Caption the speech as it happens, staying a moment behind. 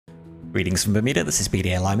Greetings from Bermuda, this is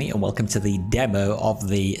BDA Limey, and welcome to the demo of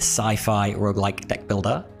the sci-fi roguelike deck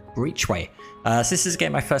builder, Breachway. So this is a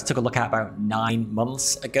game I first took a look at about 9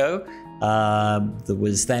 months ago. There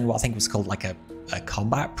was then what I think was called like a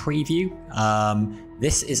combat preview.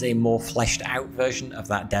 This is a more fleshed out version of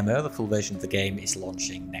that demo. The full version of the game is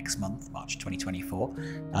launching next month, March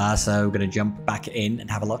 2024. So we're going to jump back in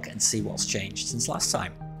and have a look and see what's changed since last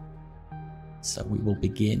time. So we will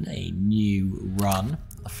begin a new run.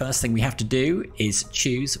 The first thing we have to do is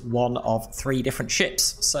choose one of 3 different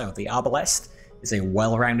ships. So the Arbalest is a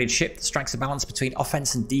well-rounded ship that strikes a balance between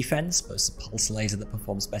offense and defense, boasts a pulse laser that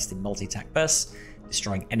performs best in multi-attack bursts,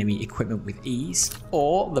 destroying enemy equipment with ease.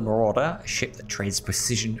 Or the Marauder, a ship that trades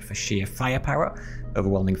precision for sheer firepower,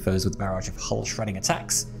 overwhelming foes with a barrage of hull-shredding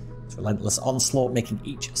attacks. It's relentless onslaught, making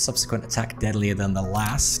each subsequent attack deadlier than the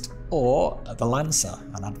last. Or the Lancer,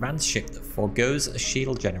 an advanced ship that forgoes a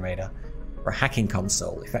shield generator or a hacking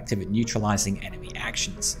console, effective at neutralizing enemy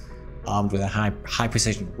actions. Armed with a high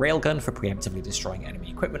precision railgun for preemptively destroying enemy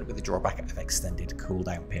equipment with the drawback of extended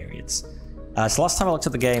cooldown periods. So last time I looked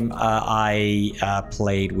at the game, I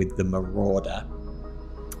played with the Marauder.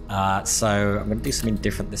 So I'm going to do something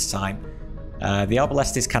different this time. The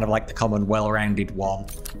Arbalest is kind of like the common well-rounded one.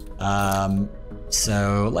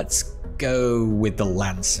 So let's go with the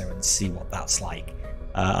Lancer and see what that's like.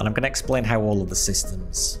 And I'm going to explain how all of the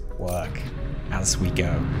systems work as we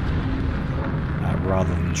go,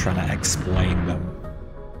 rather than trying to explain them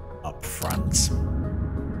up front.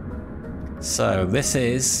 So this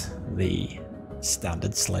is the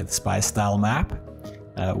standard Slay the Spire style map.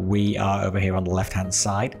 We are over here on the left hand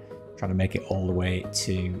side, trying to make it all the way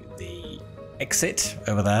to the exit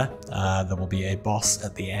over there. There will be a boss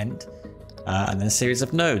at the end, and then a series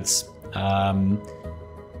of nodes.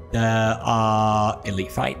 There are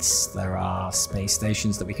elite fights, there are space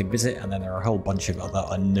stations that we can visit, and then there are a whole bunch of other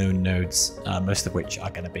unknown nodes, most of which are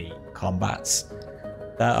going to be combats.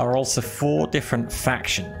 There are also 4 different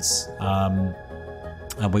factions, and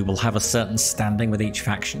we will have a certain standing with each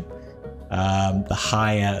faction. The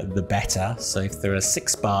higher the better, so if there are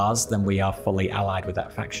 6 bars, then we are fully allied with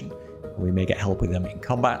that faction. We may get help with them in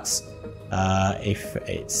combats. If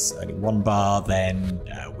it's only 1 bar, then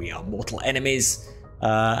we are mortal enemies.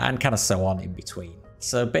 And kind of so on in between.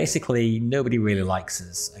 So basically, nobody really likes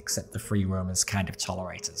us, except the free roamers kind of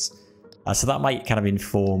tolerate us. So that might kind of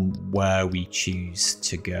inform where we choose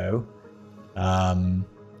to go.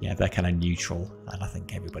 Yeah, they're kind of neutral, and I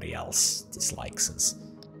think everybody else dislikes us.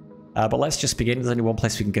 But let's just begin. There's only one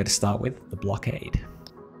place we can go to start with, the blockade.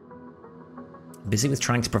 Busy with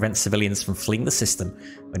trying to prevent civilians from fleeing the system,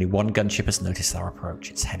 only one gunship has noticed our approach.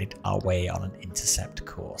 It's headed our way on an intercept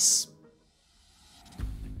course.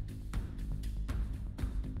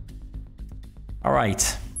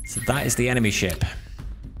 Alright, so that is the enemy ship,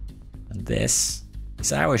 and this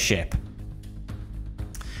is our ship.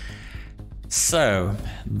 So,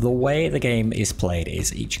 the way the game is played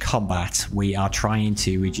is each combat we are trying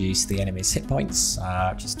to reduce the enemy's hit points,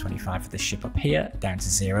 which is 25 for this ship up here, down to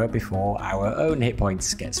 0 before our own hit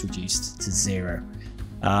points gets reduced to 0.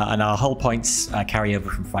 And our hull points carry over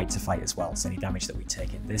from fight to fight as well, so any damage that we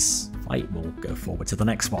take in this fight will go forward to the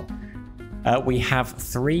next one. We have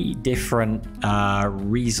 3 different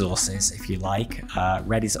resources, if you like.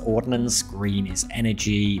 Red is ordnance, green is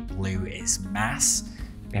energy, blue is mass.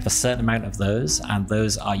 We have a certain amount of those, and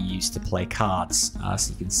those are used to play cards.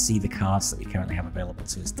 So you can see the cards that we currently have available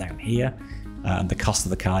to us down here, and the cost of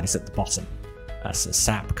the card is at the bottom. So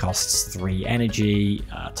sap costs 3 energy,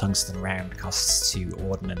 tungsten round costs 2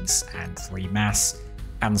 ordnance and 3 mass,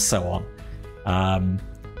 and so on.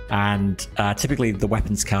 And typically the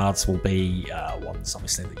weapons cards will be ones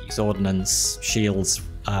obviously that use ordnance. Shields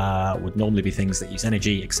would normally be things that use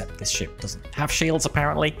energy, except this ship doesn't have shields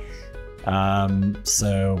apparently.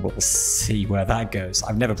 So we'll see where that goes.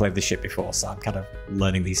 I've never played this ship before, so I'm kind of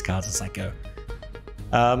learning these cards as I go.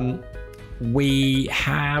 We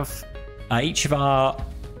have each of our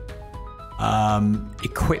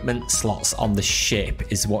equipment slots on the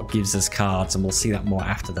ship is what gives us cards, and we'll see that more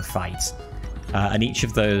after the fight. And each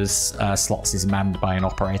of those slots is manned by an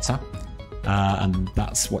operator, and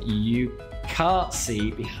that's what you can't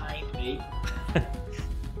see behind me.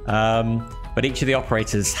 But each of the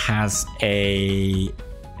operators has a...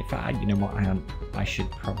 In fact, you know what, hang on. I should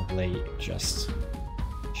probably just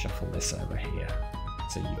shuffle this over here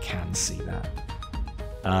so you can see that.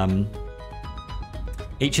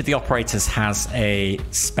 Each of the operators has a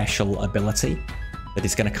special ability that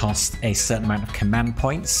is going to cost a certain amount of command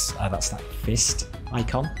points. That's that fist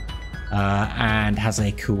icon. And has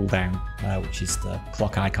a cooldown, which is the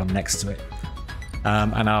clock icon next to it.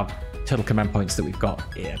 And our total command points that we've got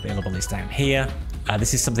available is down here.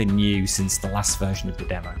 This is something new since the last version of the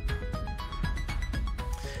demo.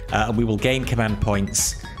 We will gain command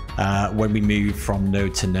points when we move from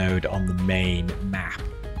node to node on the main map.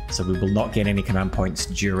 So we will not gain any command points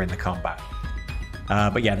during the combat.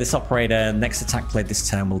 But yeah, this operator, next attack played this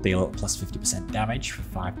turn, will deal plus 50% damage for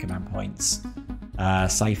 5 command points.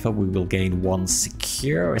 Cypher, we will gain 1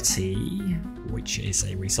 security, which is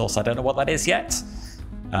a resource. I don't know what that is yet.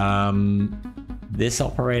 This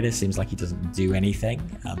operator seems like he doesn't do anything.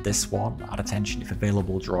 This one, add attention if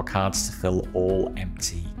available, draw cards to fill all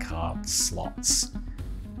empty card slots.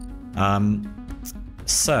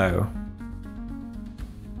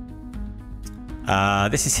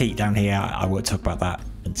 This is heat down here. I won't talk about that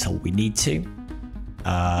until we need to,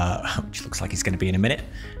 which looks like it's going to be in a minute.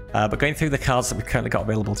 But going through the cards that we've currently got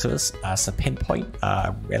available to us, so Pinpoint,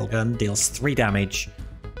 Railgun deals 3 damage,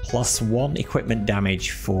 plus 1 equipment damage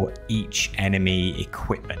for each enemy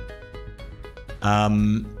equipment.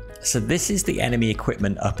 So this is the enemy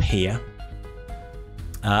equipment up here.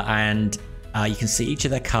 And you can see each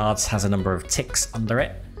of their cards has a number of ticks under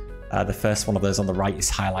it. The first one of those on the right is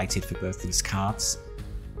highlighted for both these cards.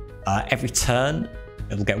 Every turn,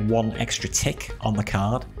 it'll get 1 extra tick on the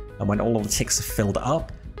card. And when all of the ticks are filled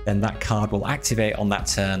up, then that card will activate on that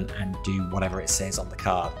turn and do whatever it says on the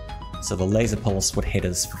card. So the laser pulse would hit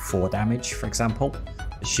us for 4 damage, for example.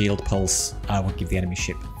 The shield pulse would give the enemy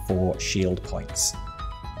ship 4 shield points.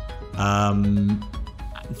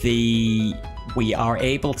 We are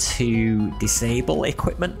able to disable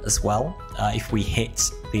equipment as well. If we hit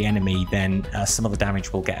the enemy, then some of the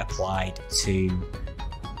damage will get applied to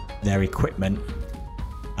their equipment.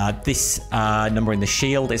 This number in the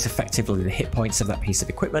shield is effectively the hit points of that piece of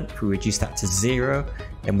equipment. If we reduce that to 0,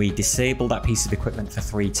 then we disable that piece of equipment for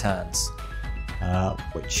 3 turns,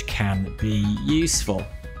 which can be useful.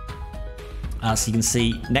 So you can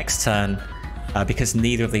see next turn, because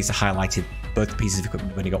neither of these are highlighted, both pieces of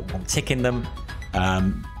equipment have only got 1 tick in them.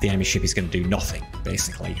 The enemy ship is going to do nothing,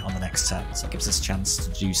 basically, on the next turn. So it gives us a chance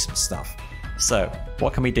to do some stuff. So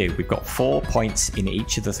what can we do? We've got 4 points in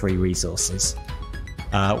each of the 3 resources.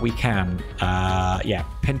 We can,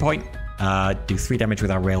 Pinpoint, do 3 damage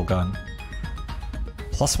with our railgun,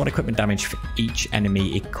 plus 1 equipment damage for each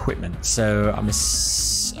enemy equipment. So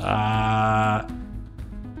so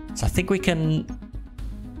I think we can.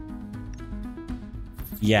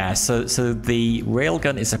 Yeah, so the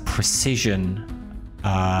railgun is a precision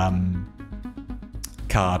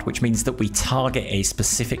card, which means that we target a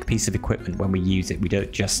specific piece of equipment when we use it. We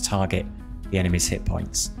don't just target the enemy's hit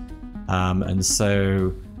points. And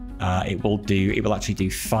so it will actually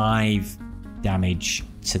do 5 damage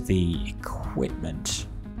to the equipment.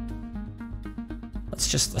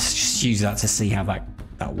 Let's just use that to see how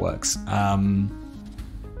that works.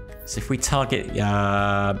 So if we target,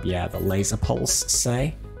 the laser pulse,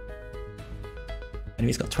 say.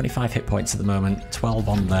 Enemy's got 25 hit points at the moment, 12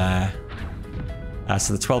 on there.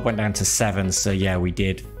 So the 12 went down to 7, so yeah, we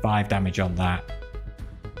did 5 damage on that.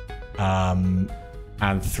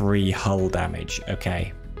 And 3 hull damage,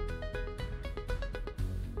 okay.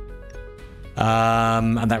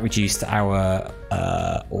 And that reduced our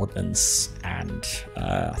ordnance and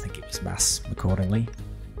I think it was mass accordingly.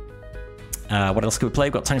 What else could we play?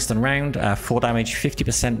 We've got Tungsten Round, 4 damage,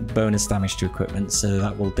 50% bonus damage to equipment, so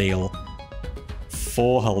that will deal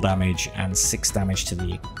 4 hull damage and 6 damage to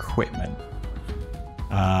the equipment.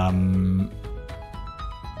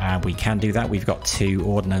 And we can do that. We've got 2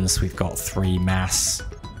 ordnance, we've got 3 mass.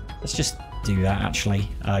 Let's just do that actually,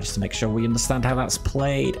 just to make sure we understand how that's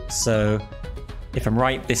played. So if I'm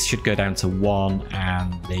right, this should go down to 1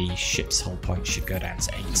 and the ship's hull point should go down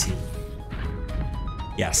to 18.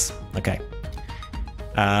 Yes, okay.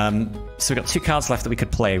 So we've got 2 cards left that we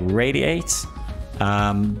could play. Radiate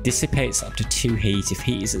dissipates up to 2 heat. If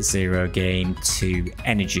heat is at 0, gain 2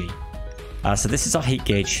 energy. So this is our heat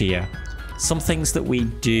gauge here. Some things that we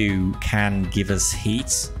do can give us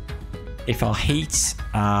heat. If our heat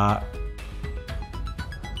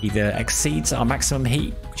either exceeds our maximum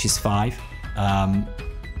heat, which is 5,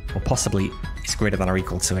 or possibly is greater than or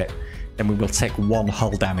equal to it, then we will take 1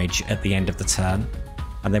 hull damage at the end of the turn.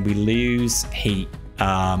 And then we lose heat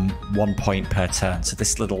 1 point per turn. So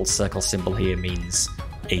this little circle symbol here means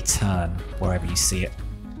a turn, wherever you see it.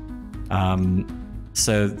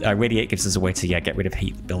 So Radiate gives us a way to get rid of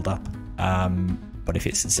heat build up. But if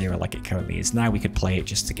it's at 0 like it currently is now, we could play it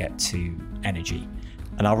just to get 2 energy.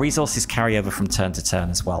 And our resources carry over from turn to turn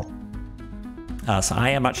as well. So I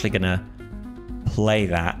am actually going to play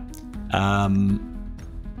that.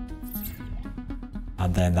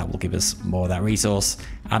 And then that will give us more of that resource.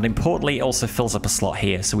 And importantly, it also fills up a slot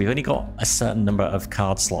here. So we've only got a certain number of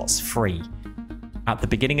card slots free. At the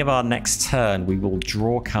beginning of our next turn, we will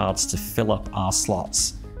draw cards to fill up our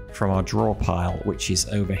slots from our draw pile, which is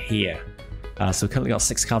over here. So we've currently got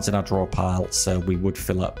 6 cards in our draw pile, so we would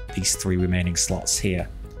fill up these 3 remaining slots here.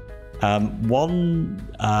 One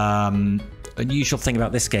unusual thing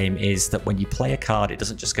about this game is that when you play a card, it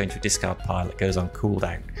doesn't just go into a discard pile, it goes on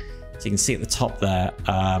cooldown. So you can see at the top there,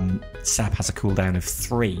 SAP has a cooldown of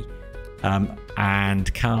 3.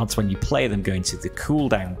 And cards, when you play them, go into the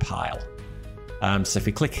cooldown pile. So if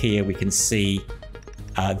we click here, we can see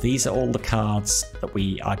these are all the cards that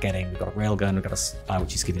we are getting. We've got a railgun, we've got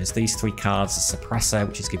which is giving us these 3 cards, a suppressor,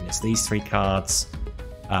 which is giving us these 3 cards,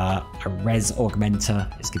 a res augmenter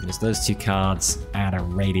is giving us those 2 cards, and a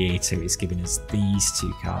radiator is giving us these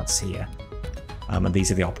 2 cards here. And these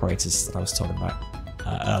are the operators that I was talking about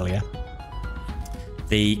earlier.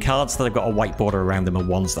 The cards that have got a white border around them are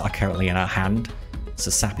ones that are currently in our hand.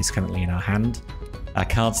 So SAP is currently in our hand.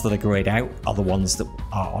 Cards that are grayed out are the ones that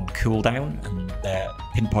are on cooldown, and they're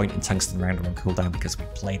pinpoint and tungsten round are on cooldown because we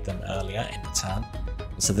played them earlier in the turn.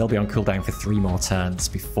 So they'll be on cooldown for 3 more turns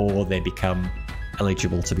before they become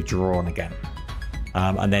eligible to be drawn again.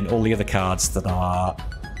 And then all the other cards that are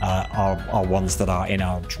ones that are in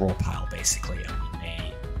our draw pile, basically, and we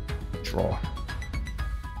may draw.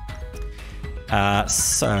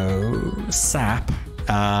 So SAP,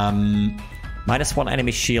 -1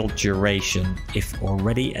 enemy shield duration. If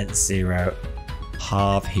already at 0,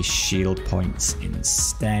 halve his shield points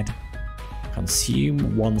instead.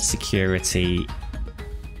 Consume 1 security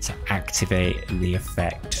to activate the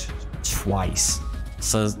effect twice.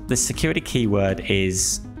 So the security keyword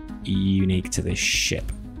is unique to this ship.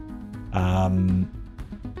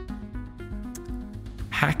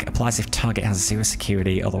 Hack applies if target has 0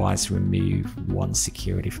 security, otherwise remove 1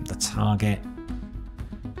 security from the target.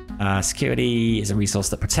 Security is a resource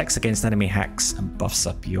that protects against enemy hacks and buffs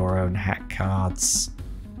up your own hack cards.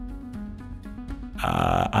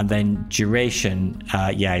 And then duration,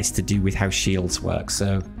 is to do with how shields work.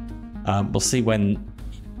 So we'll see when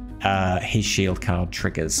his shield card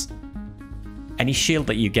triggers. Any shield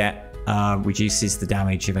that you get reduces the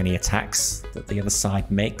damage of any attacks that the other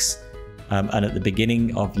side makes. And at the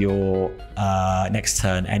beginning of your next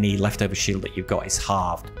turn, any leftover shield that you've got is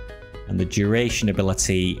halved. And the duration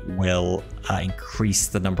ability will increase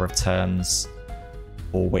the number of turns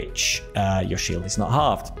for which your shield is not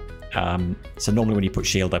halved. So normally when you put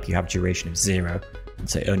shield up, you have duration of 0. And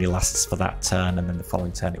so it only lasts for that turn, and then the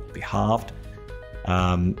following turn it will be halved.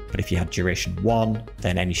 But if you had duration 1,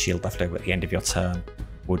 then any shield left over at the end of your turn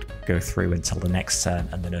would go through until the next turn,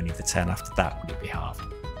 and then only the turn after that would it be halved.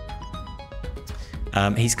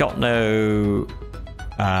 He's got no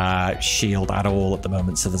shield at all at the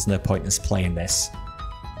moment, so there's no point in us playing this.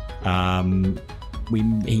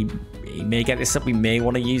 He may get this up, we may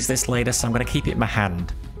want to use this later, so I'm going to keep it in my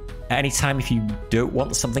hand. At any time, if you don't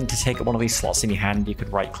want something to take up one of these slots in your hand, you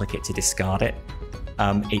could right click it to discard it.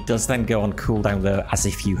 It does then go on cooldown though, as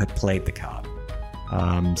if you had played the card.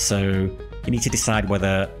 So you need to decide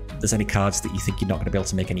whether there's any cards that you think you're not going to be able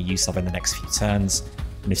to make any use of in the next few turns,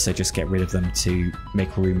 and if so, just get rid of them to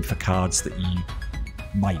make room for cards that you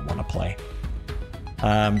might want to play.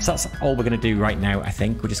 So that's all we're going to do right now, I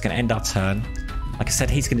think. We're just going to end our turn. Like I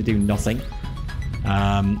said, he's going to do nothing.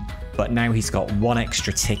 But now he's got 1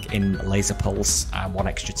 extra tick in Laser Pulse and 1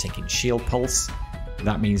 extra tick in Shield Pulse.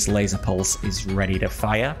 That means Laser Pulse is ready to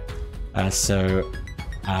fire. So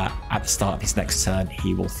at the start of his next turn,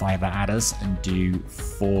 he will fire that at us and do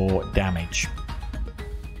 4 damage.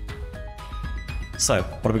 So,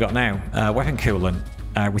 what have we got now? Weapon coolant.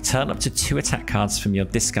 Return up to 2 attack cards from your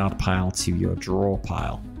discard pile to your draw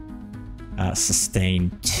pile.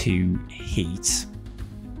 Sustain 2 heat.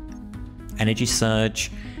 Energy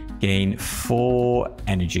Surge. Gain 4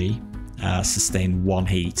 energy. Sustain 1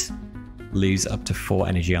 heat. Lose up to 4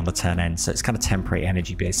 energy on the turn end. So it's kind of temporary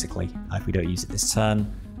energy, basically. If we don't use it this turn,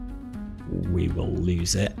 we will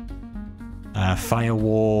lose it.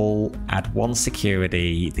 Firewall, add 1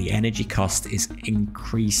 security. The energy cost is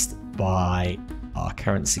increased by our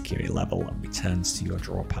current security level and returns to your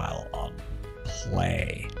draw pile on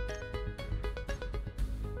play.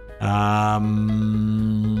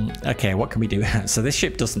 Okay, what can we do? So this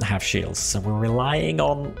ship doesn't have shields, so we're relying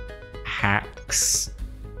on hacks.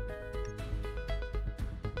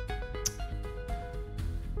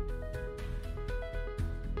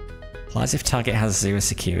 Applies if target has 0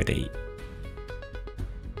 security.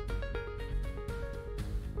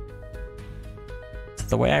 So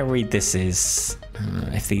the way I read this is,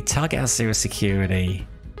 if the target has 0 security,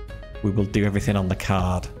 we will do everything on the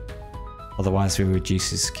card. Otherwise, we reduce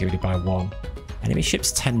his security by 1. Enemy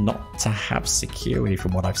ships tend not to have security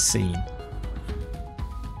from what I've seen.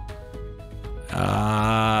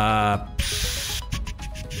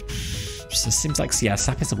 So it seems like, yeah,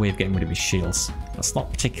 sap is a way of getting rid of his shields. That's not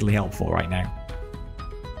particularly helpful right now.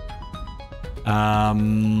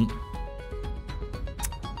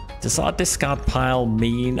 Does our discard pile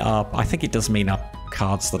mean I think it does mean our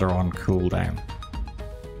cards that are on cooldown.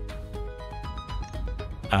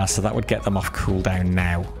 So that would get them off cooldown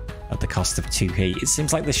now at the cost of 2 heat. It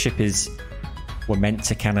seems like this ship we're meant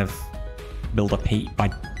to kind of build up heat by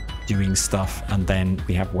doing stuff, and then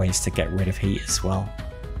we have ways to get rid of heat as well.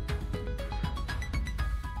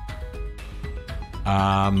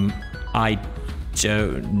 I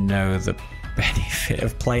don't know the benefit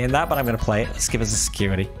of playing that, but I'm going to play it. Let's give us a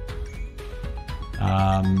security.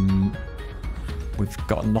 We've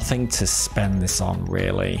got nothing to spend this on,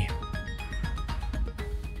 really.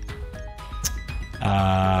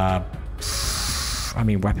 I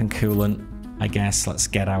mean, weapon coolant, I guess. Let's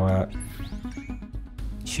get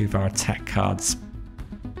two of our attack cards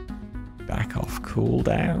back off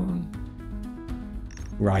cooldown.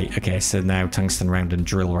 Right, okay, so now tungsten round and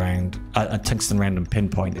drill round, tungsten round and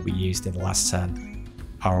pinpoint that we used in the last turn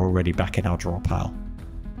are already back in our draw pile,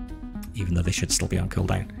 even though they should still be on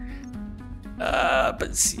cooldown.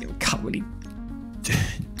 But see, we can't really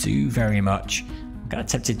do very much. I'm kind of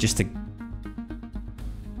tempted just to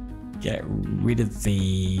get rid of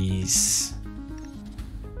these.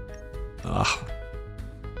 I'm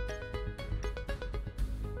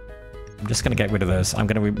just going to get rid of those. I'm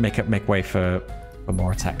going to make way for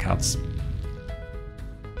more attack cards.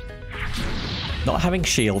 Not having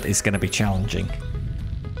shield is going to be challenging.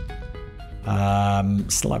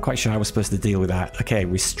 Still not quite sure how we're supposed to deal with that. Okay,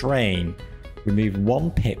 restrain. Remove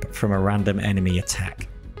 1 pip from a random enemy attack.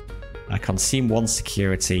 Consume 1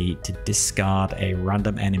 security to discard a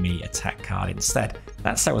random enemy attack card instead.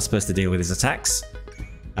 That's how we're supposed to deal with his attacks.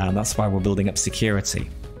 And that's why we're building up security.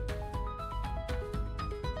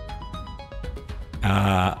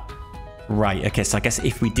 Right, okay, so I guess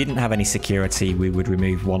if we didn't have any security, we would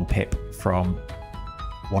remove 1 pip from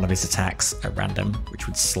one of his attacks at random, which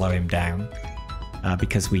would slow him down.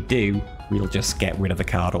 Because we do, we'll just get rid of the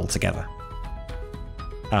card altogether.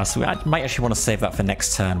 So I might actually want to save that for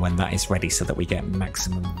next turn when that is ready, so that we get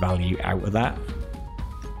maximum value out of that.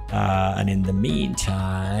 And in the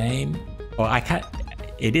meantime, well, I can't.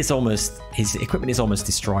 It is almost, his equipment is almost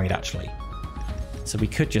destroyed actually, so we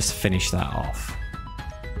could just finish that off.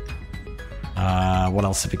 What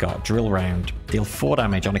else have we got? Drill round. Deal 4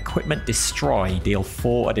 damage on equipment destroy. Deal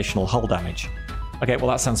 4 additional hull damage. Okay, well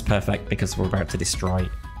that sounds perfect because we're about to destroy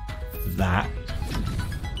that.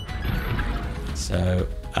 So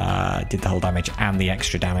did the hull damage and the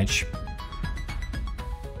extra damage.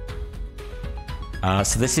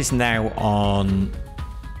 So this is now on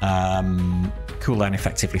cooldown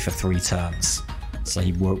effectively for 3 turns. So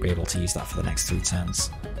he won't be able to use that for the next 3 turns.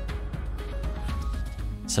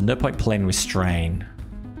 So no point playing Restrain.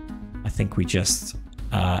 I think we just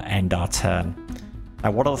end our turn.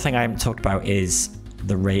 Now, one other thing I haven't talked about is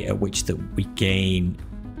the rate at which that we gain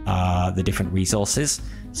the different resources.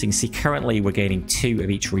 So you can see currently we're gaining 2 of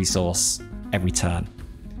each resource every turn.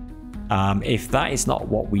 If that is not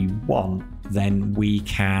what we want, then we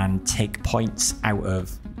can take points out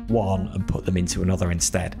of one and put them into another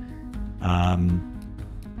instead.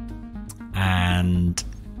 And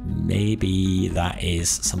maybe that is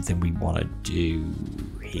something we want to do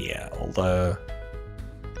here. Although,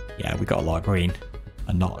 yeah, we got a lot of green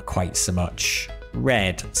and not quite so much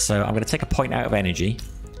red. So I'm going to take a point out of energy,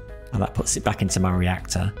 and that puts it back into my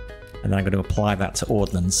reactor. And then I'm going to apply that to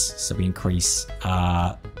ordnance, so we increase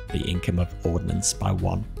the income of ordnance by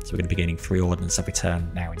 1. So we're going to be gaining 3 ordnance every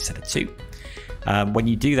turn now instead of 2. When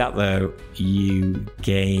you do that though, you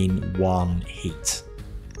gain 1 heat,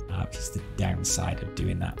 which is the downside of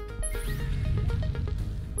doing that.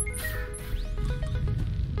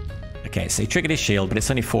 Okay, so he triggered his shield, but it's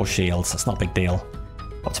only 4 shields, that's not a big deal.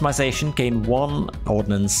 Optimization, gain 1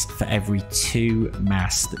 ordnance for every 2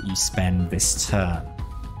 mass that you spend this turn.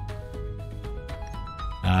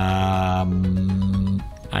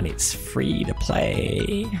 And it's free to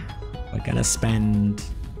play. We're gonna spend...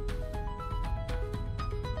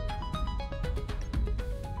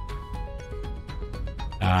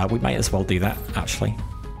 we might as well do that, actually.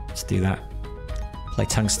 Let's do that. Play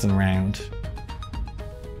tungsten round.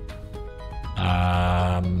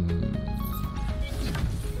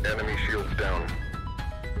 Enemy shields down.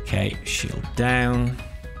 Okay, shield down.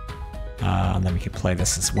 And then we can play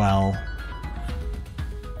this as well.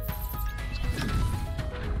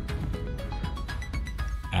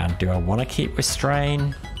 Do I want to keep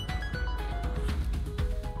Restrain?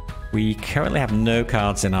 We currently have no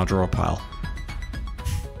cards in our draw pile.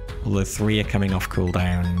 Although 3 are coming off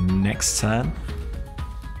cooldown next turn.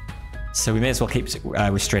 So we may as well keep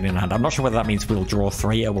Restrain in hand. I'm not sure whether that means we'll draw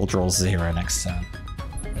 3 or we'll draw 0 next turn.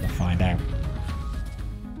 We'll find out.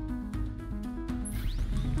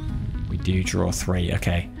 We do draw 3,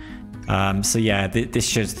 okay. So yeah, this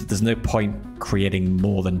shows that there's no point creating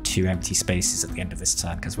more than 2 empty spaces at the end of this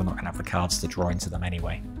turn because we're not going to have the cards to draw into them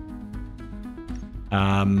anyway.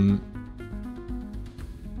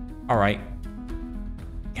 Alright.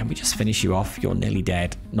 Can we just finish you off? You're nearly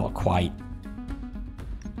dead. Not quite.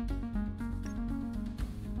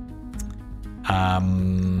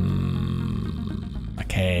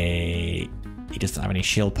 Okay. He doesn't have any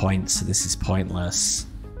shield points, so this is pointless.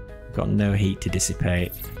 We've got no heat to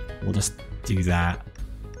dissipate. We'll just do that.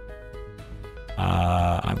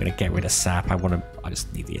 I'm going to get rid of sap. I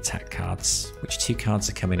just need the attack cards. Which 2 cards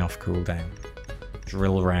are coming off cooldown?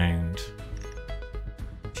 Drill round.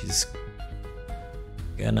 Which is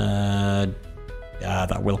gonna...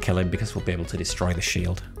 that will kill him because we'll be able to destroy the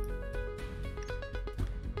shield.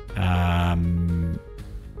 And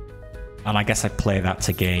I guess I play that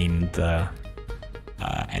to gain the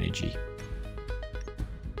energy.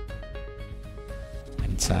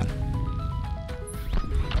 In turn.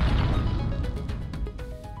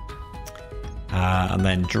 And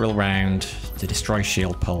then drill round to destroy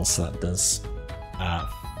shield pulse. So that does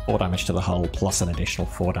 4 damage to the hull plus an additional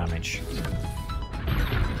 4 damage.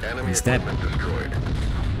 He's dead.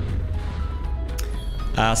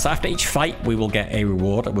 So after each fight, we will get a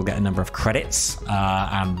reward. We'll get a number of credits,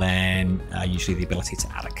 and then usually the ability to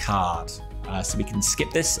add a card. So we can skip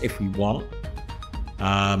this if we want.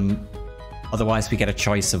 Otherwise, we get a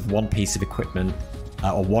choice of 1 piece of equipment,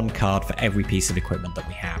 or 1 card for every piece of equipment that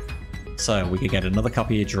we have. So we could get another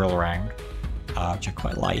copy of Drill Round, which I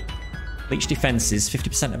quite like. Leech defenses,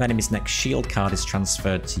 50% of enemy's next shield card is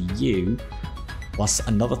transferred to you, plus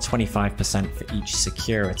another 25% for each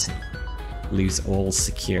security. Lose all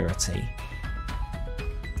security.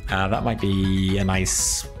 That might be a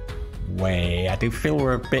nice way. I do feel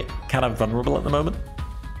we're a bit kind of vulnerable at the moment.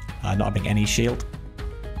 Not having any shield.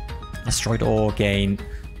 Destroyed ore, gain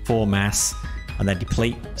 4 mass, and then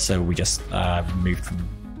deplete. So we just move from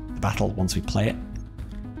the battle once we play it.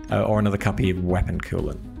 Or another copy of weapon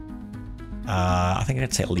coolant. I think I'm going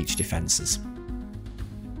to take leech defenses.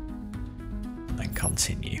 And then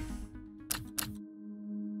continue.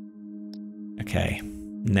 Okay,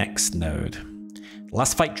 next node. The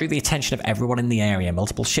last fight drew the attention of everyone in the area.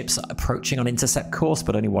 Multiple ships are approaching on intercept course,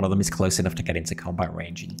 but only one of them is close enough to get into combat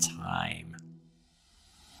range in time.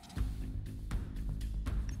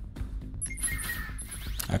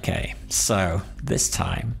 Okay, so this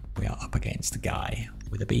time we are up against a guy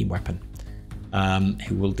with a beam weapon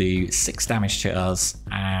who will do 6 damage to us,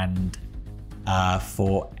 and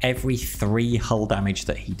for every 3 hull damage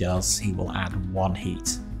that he does, he will add 1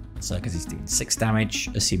 heat. So because he's doing 6 damage,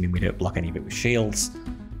 assuming we don't block any of it with shields,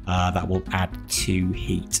 that will add 2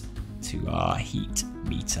 heat to our heat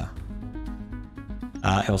meter.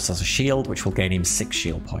 He also has a shield, which will gain him 6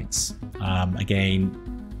 shield points. Again,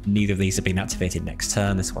 neither of these have been activated next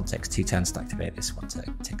turn. This one takes 2 turns to activate, this one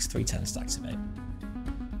takes 3 turns to activate.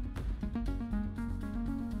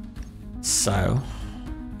 So,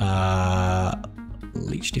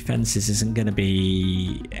 leech defenses isn't going to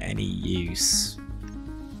be any use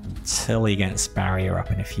until he gets barrier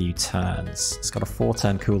up in a few turns. It's got a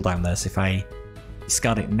 4-turn cooldown there, so if I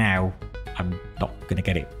discard it now, I'm not going to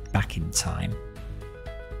get it back in time.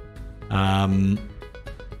 I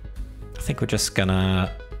think we're just going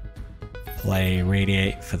to play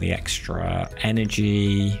Radiate for the extra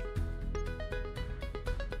energy.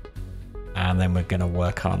 And then we're going to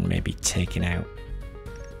work on maybe taking out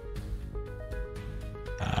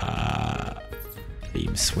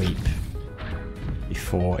Beam Sweep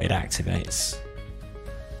before it activates,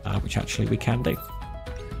 which actually we can do.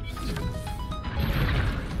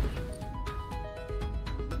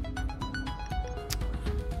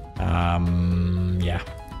 Yeah.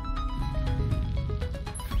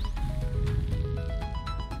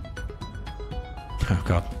 Oh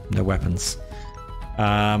god, no weapons.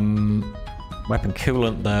 Weapon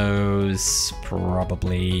coolant, those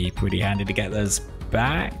probably pretty handy to get those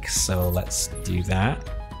back, so let's do that.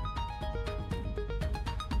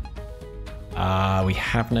 We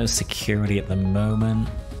have no security at the moment.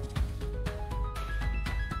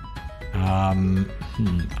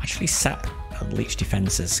 Actually, sap and leech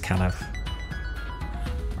defenses kind of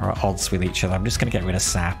are at odds with each other. I'm just going to get rid of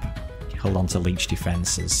sap, hold on to leech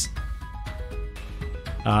defenses.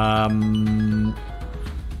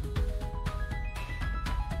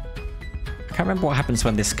 can't remember what happens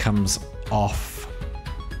when this comes off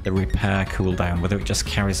the repair cooldown, whether it just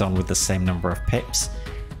carries on with the same number of pips.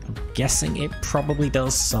 I'm guessing it probably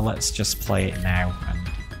does, so let's just play it now and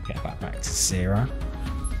get that back to 0. And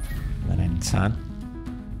then end turn.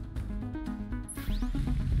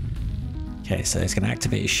 Okay, so it's going to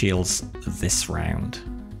activate his shields this round.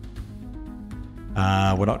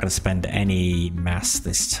 We're not going to spend any mass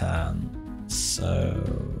this turn, so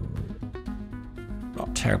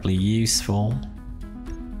not terribly useful.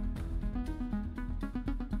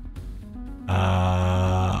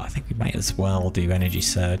 I think we might as well do Energy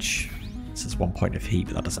Surge. This is 1 point of heat,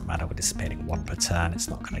 but that doesn't matter. We're dissipating 1 per turn. It's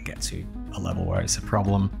not going to get to a level where it's a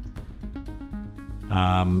problem.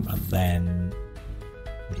 And then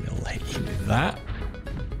we'll hit you with that.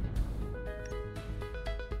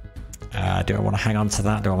 Do I want to hang on to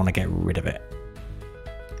that? Do I want to get rid of it?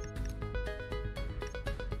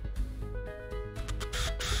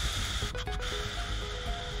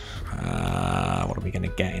 What are we going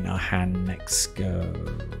to get in our hand next go?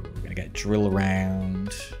 We're going to get Drill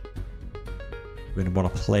Round. We're going to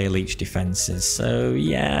want to play Leech Defenses. So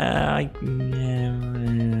yeah,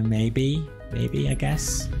 maybe, I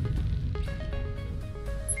guess.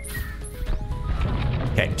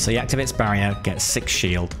 Okay, so he activates Barrier, gets 6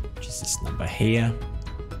 shield, which is this number here.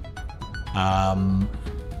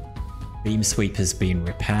 Beam Sweep has been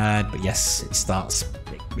repaired, but yes,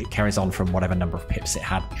 it carries on from whatever number of pips it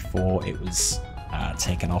had before it was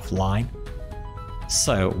taken offline.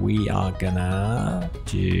 So we are gonna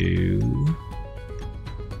do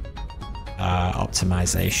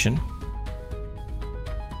optimization.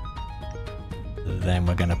 Then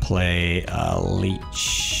we're gonna play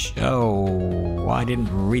Leech. Oh, I didn't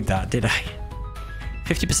read that, did I?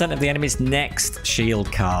 50% of the enemy's next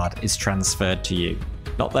shield card is transferred to you,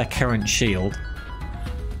 not their current shield.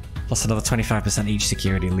 Plus another 25% each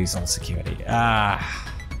security, lose all security.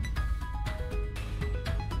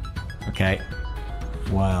 Okay.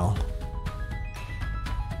 Well.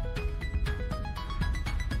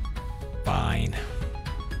 Fine.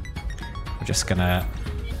 We're just gonna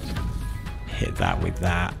hit that with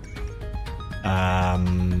that. I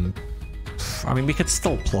mean, we could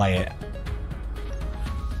still play it.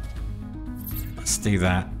 Let's do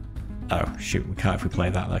that. Oh, shoot, we can't if we play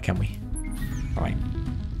that though, can we? Alright.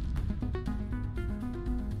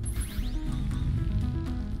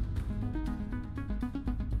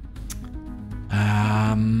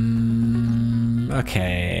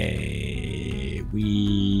 Okay.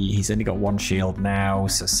 He's only got 1 shield now,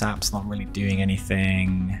 so Sap's not really doing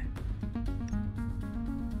anything.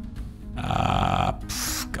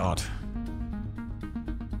 God.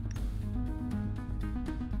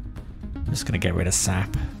 I'm just gonna get rid of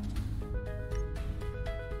Sap.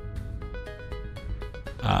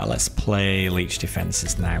 Let's play Leech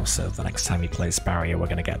Defenses now, so the next time he plays Barrier, we're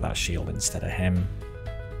gonna get that shield instead of him.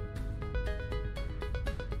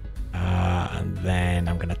 And then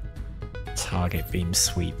I'm gonna target Beam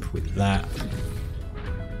Sweep with that.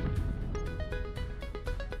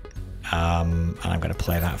 And I'm gonna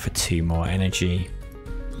play that for 2 more energy.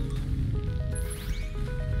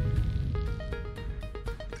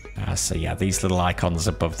 So yeah, these little icons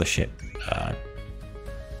above the ship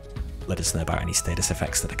let us know about any status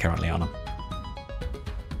effects that are currently on them.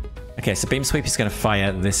 Okay, so Beam Sweep is going to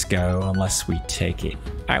fire this go unless we take it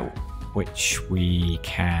out, which we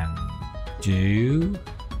can do.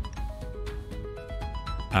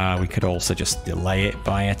 We could also just delay it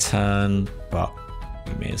by a turn, but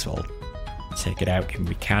we may as well take it out if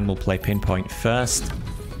we can. We'll play Pinpoint first.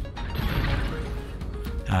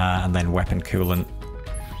 And then Weapon Coolant.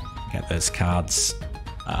 Get those cards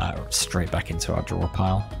straight back into our draw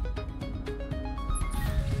pile.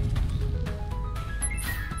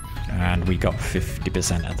 And we got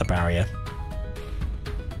 50% of the barrier.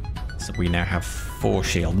 So we now have 4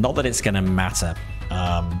 shield. Not that it's going to matter,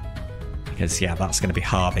 because yeah, that's going to be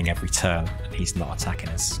halving every turn, and he's not attacking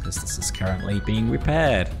us because this is currently being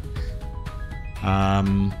repaired.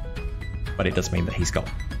 But it does mean that he's got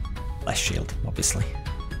less shield, obviously.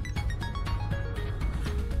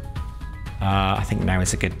 I think now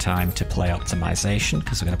is a good time to play Optimization,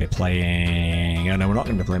 because we're going to be playing... Oh no, we're not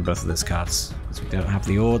going to be playing both of those cards, because we don't have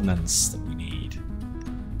the Ordnance that we need.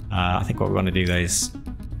 I think what we want to do though is...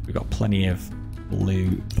 We've got plenty of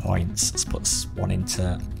blue points. Let's put 1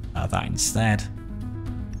 into that instead.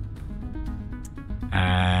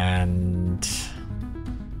 And...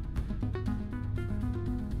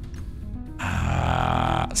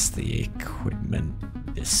 that's the Equipment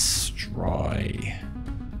Destroy.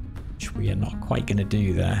 Which we are not quite going to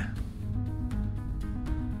do there.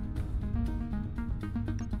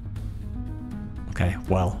 Okay,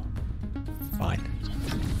 well, fine.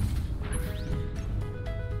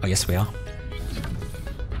 Oh, yes, we are.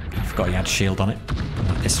 I forgot he had shield on it.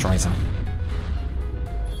 That destroys him.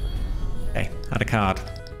 Okay, add a card.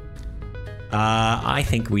 I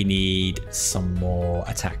think we need some more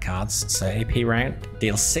attack cards. So AP round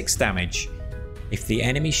deals 6 damage. If the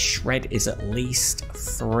enemy shred is at least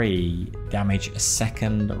 3, damage a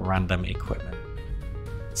second random equipment.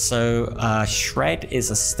 So shred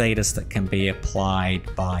is a status that can be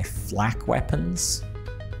applied by flak weapons,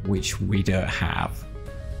 which we don't have.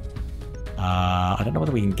 I don't know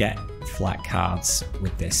whether we can get flak cards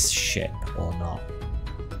with this ship or not.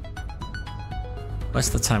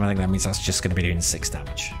 Most of the time I think that means that's just going to be doing 6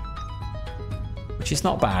 damage. Which is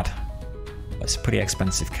not bad. That's a pretty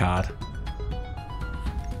expensive card.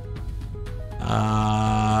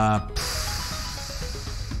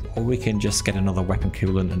 Or we can just get another weapon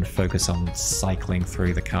coolant and focus on cycling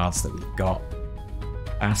through the cards that we've got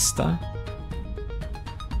faster.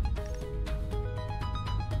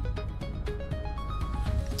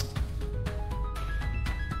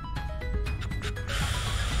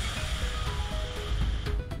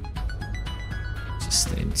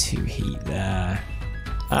 Just in 2 heat there.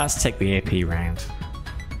 Let's take the AP round.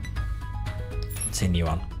 Continue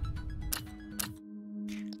on.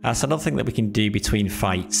 So another thing that we can do between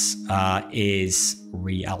fights is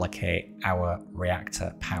reallocate our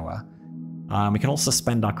reactor power. We can also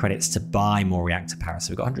spend our credits to buy more reactor power. So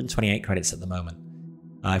we've got 128 credits at the moment.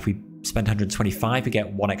 If we spend 125, we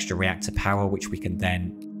get 1 extra reactor power, which we can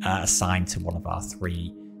then assign to one of our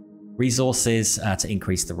 3 resources to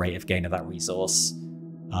increase the rate of gain of that resource.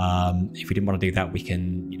 If we didn't want to do that, we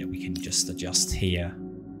can just adjust here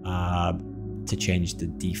to change the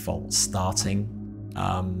default starting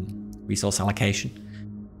resource allocation.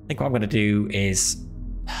 I think what I'm going to do is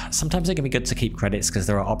sometimes it can be good to keep credits because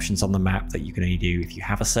there are options on the map that you can only do if you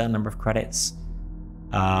have a certain number of credits.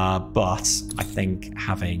 But I think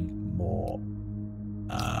having more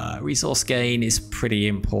resource gain is pretty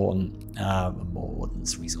important. More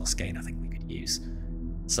ordnance resource gain I think we could use.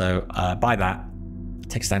 So by that, it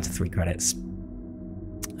takes down to 3 credits.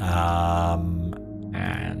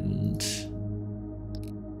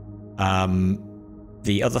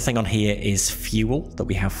 The other thing on here is fuel that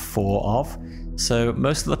we have 4 of. So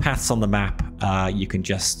most of the paths on the map you can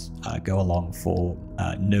just go along for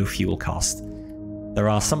no fuel cost. There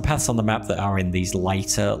are some paths on the map that are in these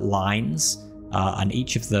lighter lines, and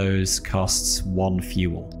each of those costs 1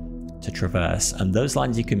 fuel to traverse. And those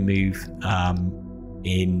lines you can move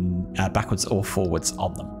in backwards or forwards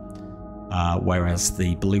on them, whereas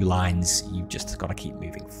the blue lines you've just got to keep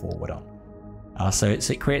moving forward on. So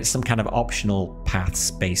it creates some kind of optional paths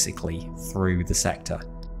basically through the sector,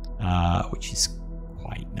 which is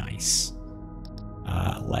quite nice.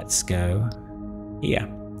 Let's go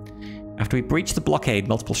here. After we breach the blockade,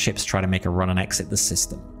 multiple ships try to make a run and exit the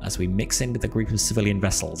system. As we mix in with a group of civilian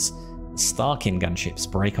vessels, the Starkin gunships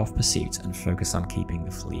break off pursuit and focus on keeping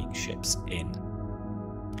the fleeing ships in.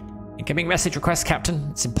 Incoming message request, Captain.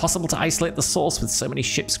 It's impossible to isolate the source with so many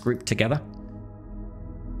ships grouped together.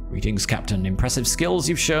 Greetings, Captain. Impressive skills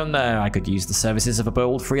you've shown there. I could use the services of a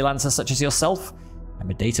bold freelancer such as yourself. I'm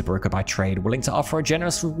a data broker by trade, willing to offer a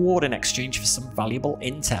generous reward in exchange for some valuable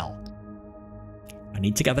intel. I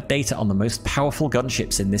need to gather data on the most powerful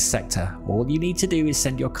gunships in this sector. All you need to do is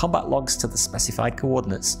send your combat logs to the specified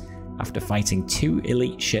coordinates after fighting 2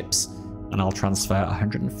 elite ships, and I'll transfer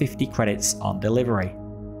 150 credits on delivery.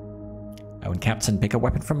 Oh, and Captain, pick a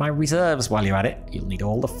weapon from my reserves while you're at it. You'll need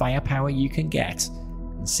all the firepower you can get.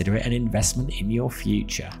 Consider it an investment in your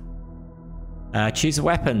future. Choose a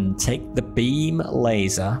weapon. Take the beam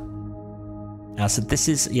laser. So this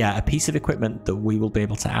is, a piece of equipment that we will be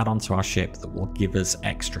able to add onto our ship that will give us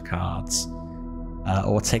extra cards.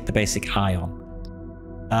 Or take the basic ion.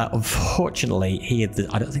 Unfortunately, here,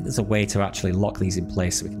 I don't think there's a way to actually lock these in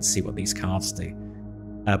place so we can see what these cards do.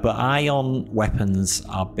 But ion weapons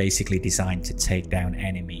are basically designed to take down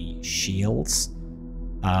enemy shields.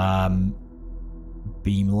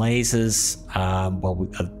 Beam lasers,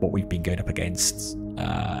 what we've been going up against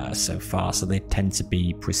so far, so they tend to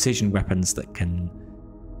be precision weapons that can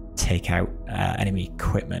take out enemy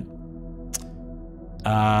equipment.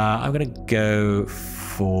 I'm gonna go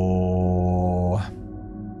for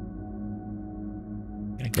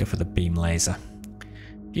the beam laser.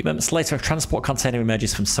 A few moments later, a transport container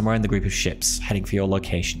emerges from somewhere in the group of ships, heading for your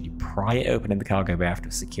location. You pry it open in the cargo bay after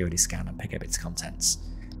a security scan and pick up its contents.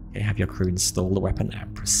 Okay, have your crew install the weapon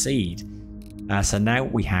and proceed. So now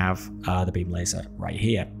we have the beam laser right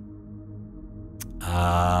here.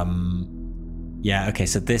 Okay,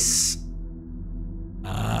 so this...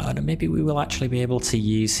 maybe we will actually be able to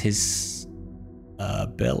use his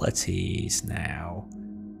abilities now.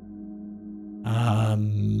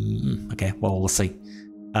 Okay, well, we'll see.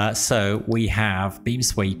 So we have Beam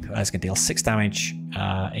Sweep. It's going to deal 6 damage,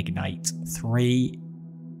 Ignite 3.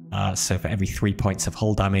 So for every 3 points of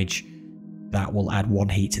hull damage, that will add 1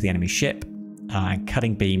 heat to the enemy ship. And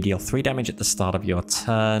Cutting Beam, deal 3 damage at the start of your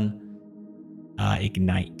turn.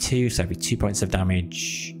 Ignite 2, so every 2 points of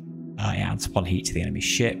damage, it adds 1 heat to the enemy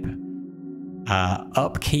ship.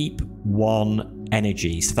 Upkeep 1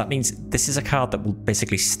 energy. So that means this is a card that will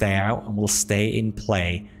basically stay out and will stay in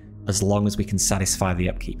play as long as we can satisfy the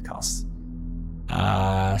upkeep cost.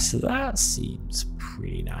 So that seems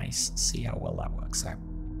pretty nice. Let's see how well that works out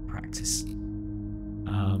in practice.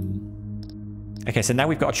 Okay, so now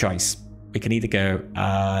we've got a choice. We can either go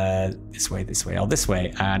this way, or this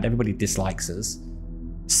way, and everybody dislikes us.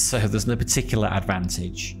 So there's no particular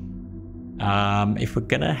advantage. If we're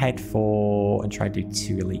gonna head for and try to do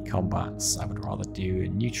 2 elite combats, I would rather do a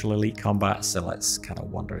neutral elite combat, so let's kind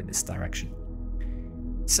of wander in this direction.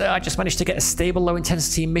 So I just managed to get a stable low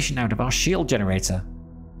intensity emission out of our shield generator.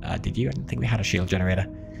 Did you? I didn't think we had a shield generator.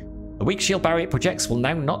 The weak shield barrier it projects will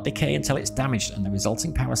now not decay until it's damaged, and the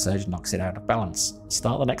resulting power surge knocks it out of balance.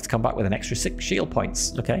 Start the next combat with an extra 6 shield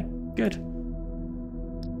points. Okay, good.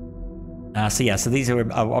 So these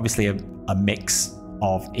are obviously a mix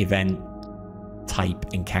of event type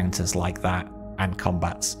encounters like that and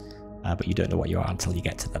combats, but you don't know what you are until you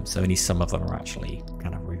get to them, so only some of them are actually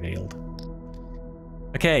kind of revealed.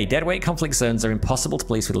 Okay, deadweight conflict zones are impossible to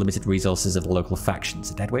police with limited resources of the local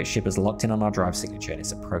factions. A deadweight ship is locked in on our drive signature and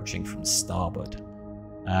is approaching from starboard.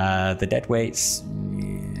 The deadweights,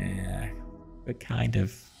 yeah, we're kind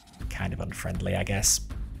of unfriendly, I guess.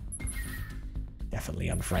 Definitely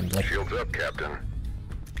unfriendly. Shields up, Captain.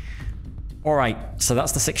 Alright, so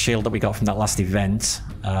that's the 6 shield that we got from that last event,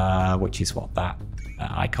 which is what that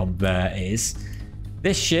icon there is.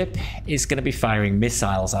 This ship is going to be firing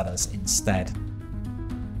missiles at us instead.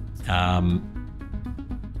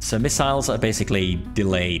 So missiles are basically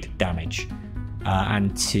delayed damage,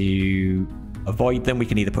 and to avoid them we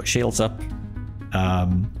can either put shields up,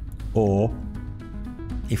 or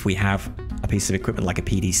if we have a piece of equipment like a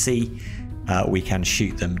PDC, we can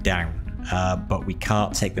shoot them down, but we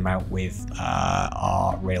can't take them out with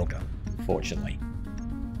our railgun, unfortunately.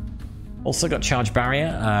 Also got Charge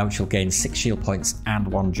Barrier, which will gain 6 shield points and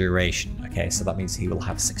 1 duration. Okay, so that means he will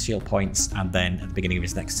have 6 shield points, and then at the beginning of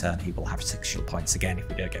his next turn he will have 6 shield points again if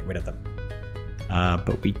we don't get rid of them.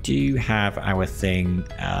 But we do have our thing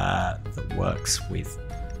that works with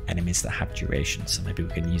enemies that have duration, so maybe we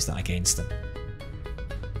can use that against them.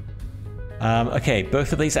 Okay,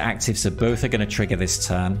 both of these are active, so both are going to trigger this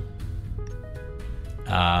turn.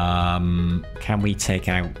 Can we take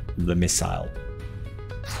out the missile?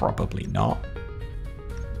 Probably not.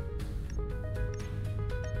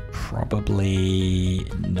 Probably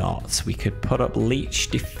not. We could put up leech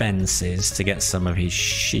defenses to get some of his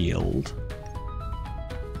shield.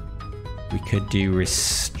 We could do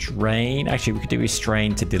restrain. Actually, we could do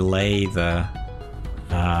restrain to delay the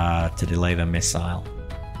missile.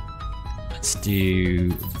 Let's do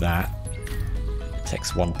that. It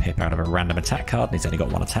takes 1 pip out of a random attack card, and he's only got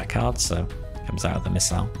 1 attack card, so it comes out of the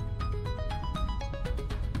missile.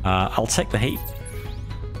 I'll take the heat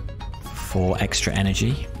for extra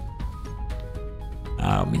energy.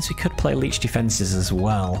 Means we could play leech defenses as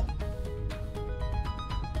well.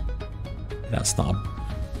 That's not a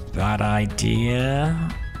bad idea.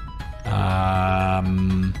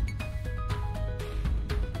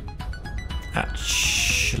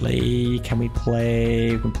 Actually, can we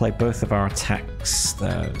play? We can play both of our attacks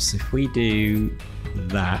though. So if we do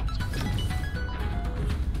that.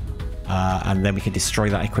 And then we can destroy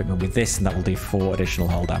that equipment with this, and that will do 4 additional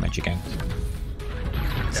hull damage again.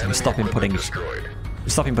 So we stop him putting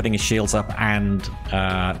his shields up, and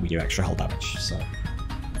we do extra hull damage. So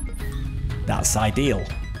that's ideal.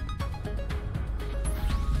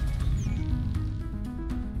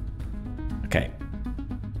 Okay.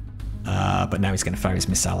 But now he's going to fire his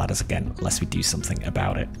missile at us again, unless we do something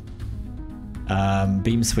about it.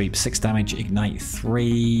 Beam Sweep, 6 damage, Ignite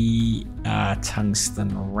 3,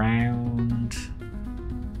 Tungsten Round.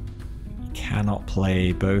 We cannot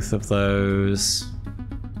play both of those,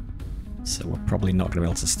 so we're probably not going to be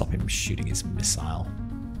able to stop him shooting his missile.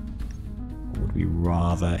 What would we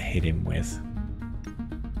rather hit him with?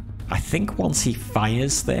 I think once he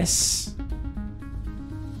fires this,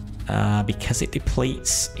 because it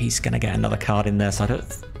depletes, he's going to get another card in there, so I don't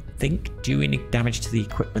think doing damage to the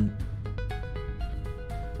equipment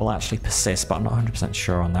will actually persist, but I'm not 100%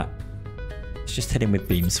 sure on that. Let's just hit him with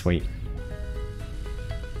Beam Sweep.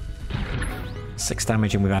 6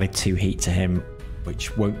 damage, and we've added 2 heat to him.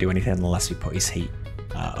 which won't do anything unless we put his heat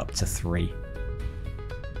up to 3.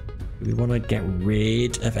 Do we want to get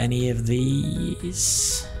rid of any of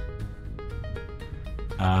these?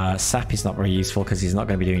 Sap is not very useful because he's not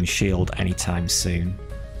going to be doing shield anytime soon.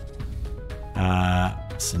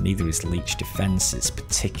 So neither is leech defenses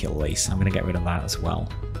particularly, so I'm going to get rid of that as well.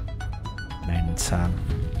 And then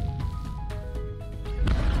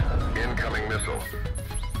Incoming missile.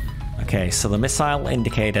 okay, so the missile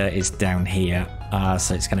indicator is down here,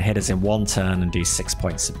 so it's going to hit us in 1 turn and do 6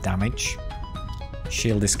 points of damage.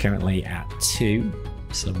 Shield is currently at 2,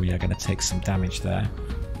 so we are going to take some damage there.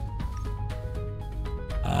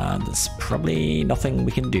 There's probably nothing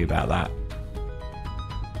we can do about that.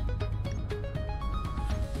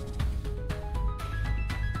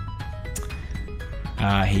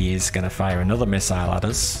 He is going to fire another missile at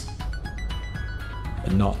us,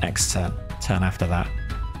 but not next turn. Turn after that.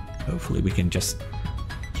 Hopefully we can just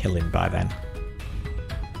kill him by then.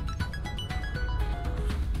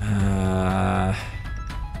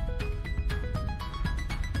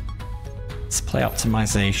 Let's play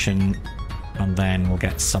optimization, and then we'll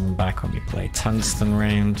get some back when we play tungsten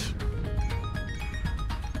round.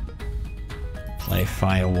 Play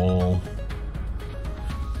firewall.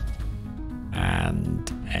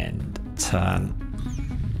 And end turn.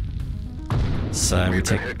 So we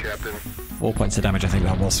take 4 points of damage. I think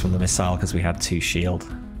that was from the missile because we had 2 shield.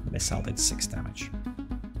 The missile did 6 damage.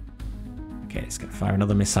 Okay, he's going to fire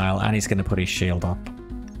another missile and he's going to put his shield up.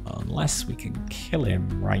 Unless we can kill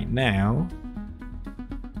him right now.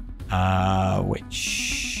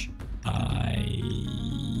 Which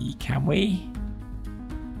can we?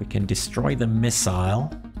 We can destroy the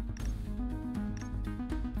missile.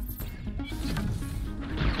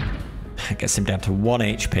 Gets him down to 1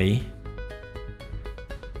 HP.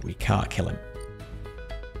 We can't kill him.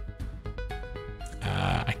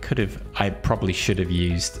 I probably should have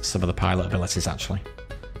used some of the pilot abilities actually.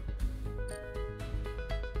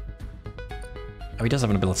 Oh, he does have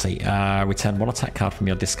an ability. Return 1 attack card from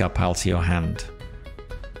your discard pile to your hand.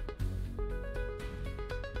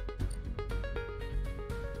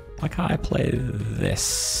 Why can't I play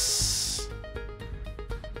this?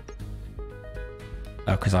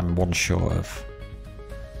 Oh, because I'm 1 short of...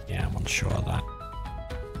 Yeah, I'm 1 short of that.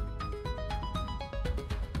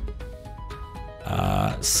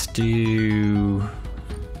 Let's do...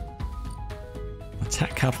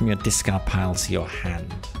 Attack card from your discard pile to your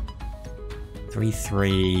hand.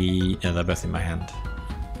 3/3... No, they're both in my hand.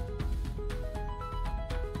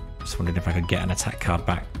 Just wondering if I could get an attack card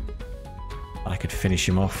back. I could finish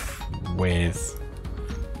him off with...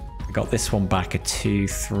 I got this one back at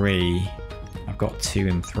 2/3. I've got 2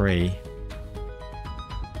 and 3.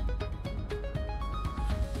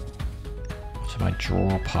 What's my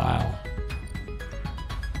draw pile?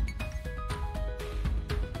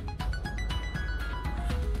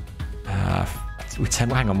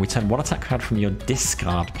 Hang on, return 1 attack card from your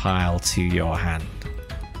discard pile to your hand.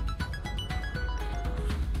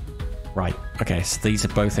 Right, okay, so these are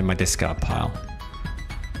both in my discard pile.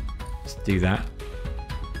 Let's do that.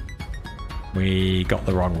 We got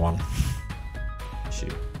the wrong one.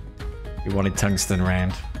 Shoot. We wanted tungsten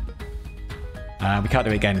round. We can't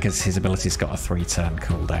do it again because his ability's got a 3-turn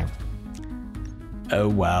cooldown. Oh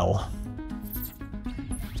well.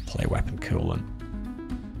 Play weapon coolant.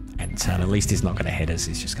 End turn. At least he's not going to hit us,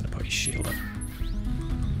 he's just going to put his shield up.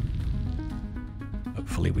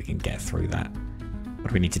 Hopefully we can get through that. What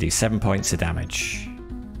do we need to do? 7 points of damage.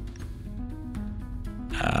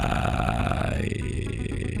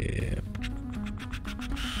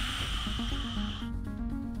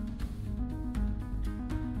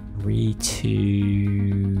 Three,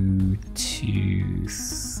 2, 2,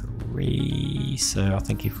 3. So I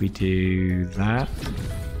think if we do that,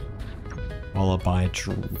 followed by a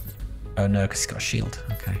draw. Oh no, because he's got a shield.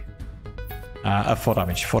 Okay. 4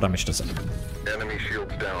 damage. 4 damage does it. Enemy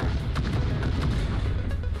shields down.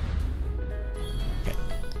 Okay.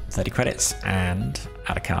 30 credits and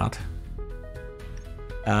add a card.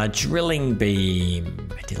 Drilling Beam.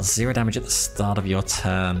 Deals 0 damage at the start of your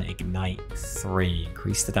turn. Ignite 3.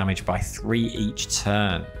 Increase the damage by 3 each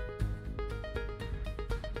turn.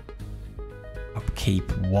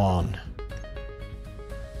 Upkeep 1.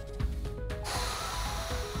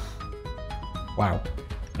 Wow.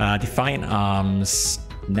 Defiant Arms.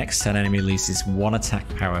 Next turn enemy loses 1 attack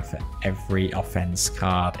power for every offense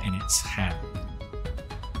card in its hand.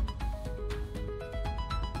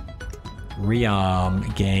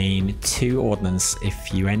 Rearm. Gain 2 ordnance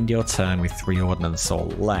if you end your turn with 3 ordnance or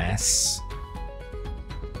less.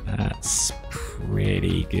 That's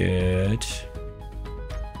pretty good.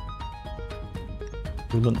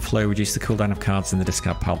 Coolant flow, reduce the cooldown of cards in the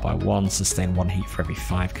discard pile by 1, sustain 1 heat for every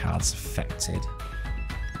 5 cards affected.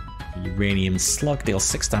 Uranium slug, deal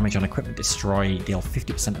 6 damage on equipment destroy, deal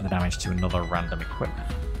 50% of the damage to another random equipment.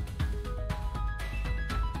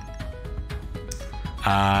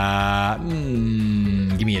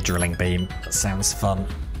 Give me a drilling beam, that sounds fun.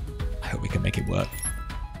 I hope we can make it work.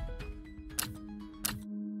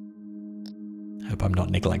 Hope I'm not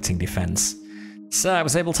neglecting defense. So I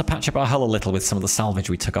was able to patch up our hull a little with some of the salvage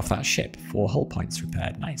we took off that ship. 4 hull points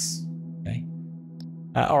repaired. Nice. Okay.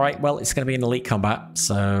 Alright, well, it's going to be an elite combat,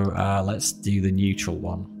 so let's do the neutral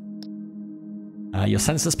one. Your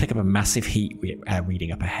sensors pick up a massive heat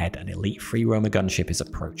reading up ahead. An elite free roamer gunship is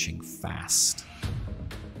approaching fast.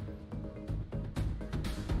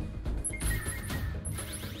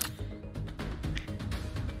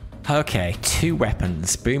 Okay, 2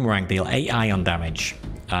 weapons. Boomerang deal 8 ion damage.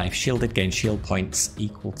 If shielded, gain shield points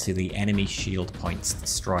equal to the enemy shield points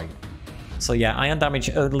destroyed. So yeah, ion damage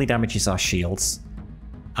only damages our shields.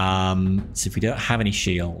 So if we don't have any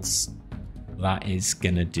shields, that is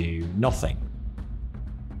gonna do nothing.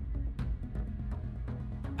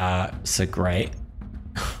 So great.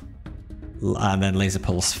 And then laser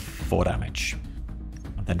pulse 4 damage.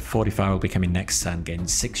 And then Fortify will be coming next turn, gain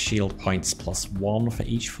 6 shield points plus 1 for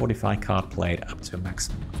each Fortify card played up to a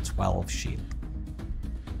maximum of 12 shield.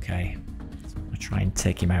 Okay, so I'm going to try and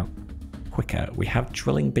take him out quicker. We have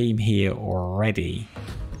drilling beam here already.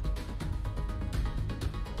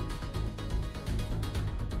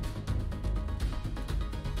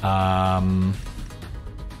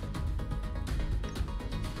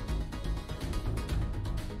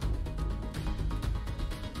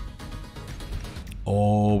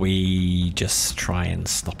 Or we just try and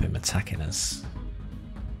stop him attacking us.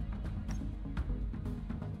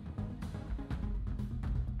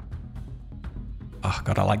 Oh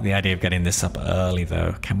god, I like the idea of getting this up early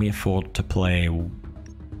though. Can we afford to play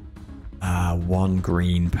 1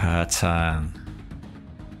 green per turn?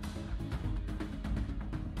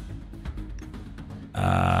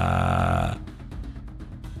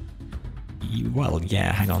 Well,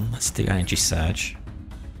 yeah, hang on. Let's do energy surge.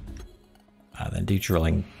 Then do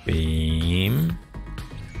drilling beam.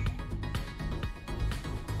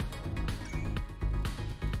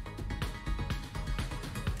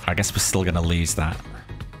 I guess we're still going to lose that.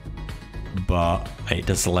 But it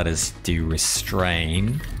does let us do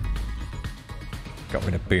restrain. Got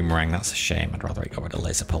rid of boomerang, that's a shame. I'd rather it got rid of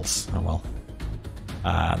laser pulse. Oh well.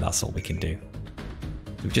 That's all we can do.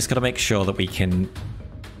 We've just got to make sure that we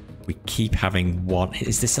keep having 1.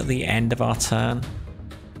 Is this at the end of our turn?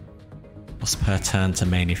 Plus per turn to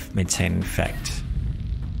maintain effect.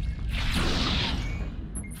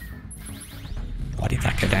 Why did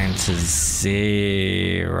that go down to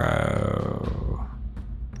 0?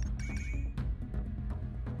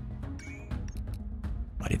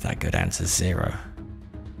 Why did that go down to 0?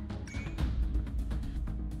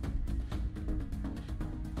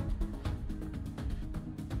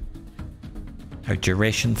 Oh,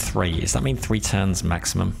 duration 3. Does that mean 3 turns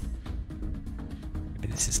maximum?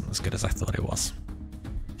 This isn't as good as I thought it was.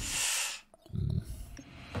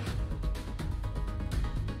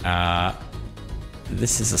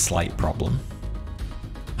 This is a slight problem.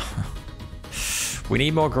 We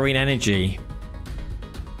need more green energy.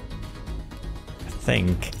 I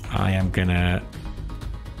think I am gonna...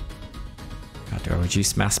 do I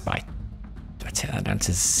reduce mass by... Do I take that down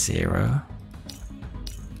to 0?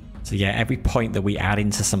 So yeah, every point that we add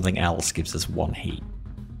into something else gives us 1 heat.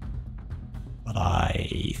 But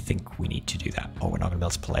I think we need to do that, or we're not going to be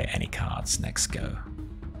able to play any cards next go.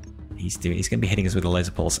 He's going to be hitting us with a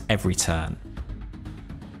laser pulse every turn.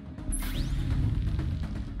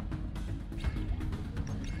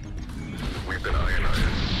 We've been ionized.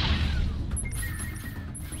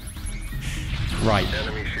 Right.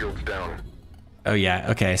 Enemy shields down. Oh yeah.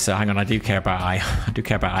 Okay. So hang on. I do care about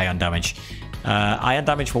ion damage. Ion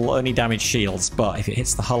damage will only damage shields, but if it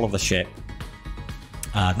hits the hull of the ship,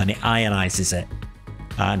 then it ionizes it.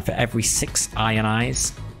 And for every 6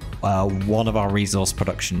 ionize, 1 of our resource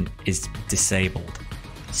production is disabled.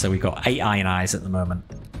 So we've got 8 ionize at the moment.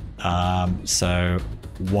 So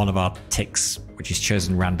 1 of our ticks, which is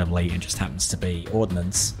chosen randomly and just happens to be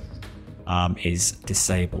ordnance, is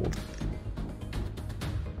disabled.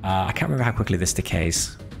 I can't remember how quickly this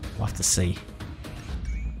decays. We'll have to see.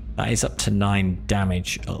 That is up to 9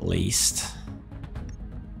 damage at least.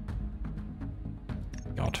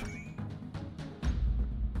 God.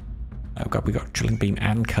 Oh god, we got drilling beam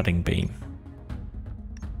and cutting beam.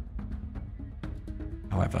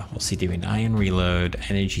 However, what's he doing? Iron reload,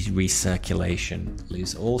 energy recirculation,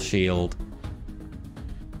 lose all shield.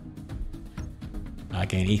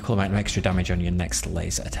 Gain equal amount of extra damage on your next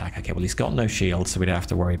laser attack. Okay, well he's got no shield, so we don't have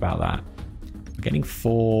to worry about that. We're getting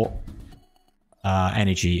 4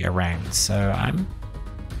 energy around, so I'm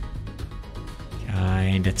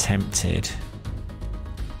kind of tempted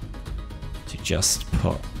to just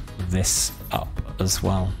put this up as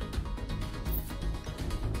well.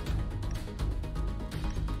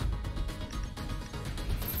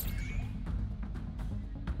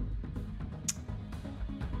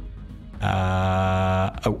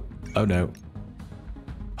 Oh no.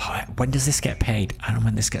 Oh, when does this get paid? I don't know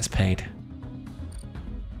when this gets paid.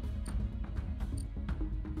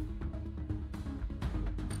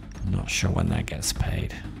 I'm not sure when that gets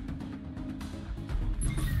paid.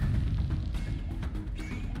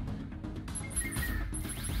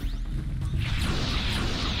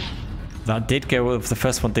 That did go, the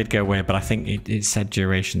first one did go away, but I think it said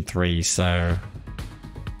duration 3, so...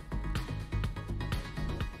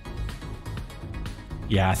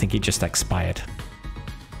 Yeah, I think it just expired.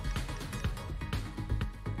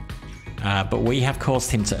 But we have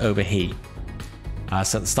caused him to overheat.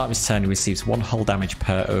 So at the start of his turn, he receives 1 hull damage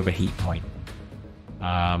per overheat point.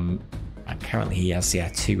 And currently he has,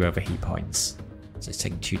 2 overheat points. So he's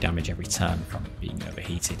taking 2 damage every turn from being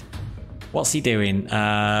overheated. What's he doing?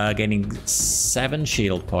 Gaining 7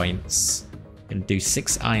 shield points. Gonna do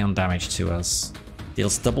 6 ion damage to us.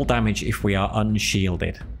 Deals double damage if we are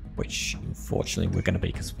unshielded. Which, unfortunately, we're going to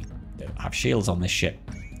be because we don't have shields on this ship.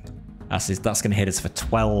 So that's going to hit us for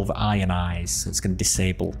 12 iron eyes. So it's going to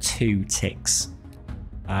disable 2 ticks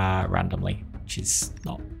randomly, which is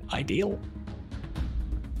not ideal.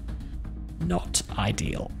 Not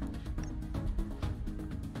ideal.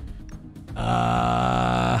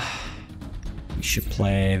 We should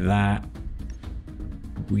play that.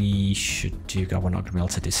 We should do... God, we're not going to be able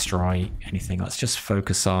to destroy anything. Let's just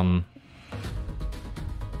focus on...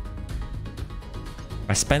 If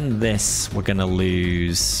I spend this, we're going to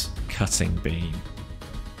lose cutting beam.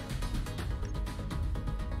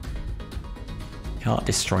 Can't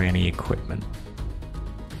destroy any equipment.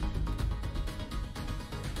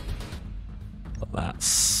 But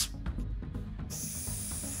that's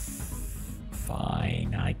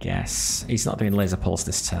fine, I guess. He's not doing laser pulse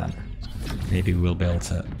this turn. Maybe we'll be able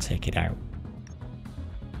to take it out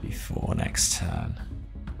before next turn.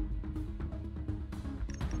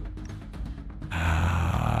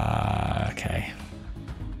 Okay.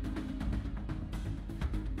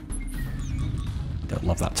 Don't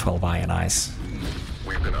love that 12 iron eyes.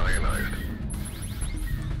 We've been ionized.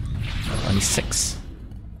 Oh, only 6.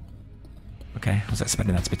 Okay, I was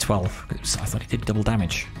expecting that to be 12. I thought he did double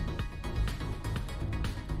damage.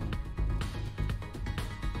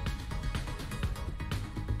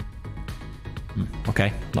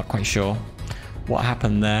 Okay, not quite sure what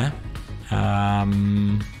happened there.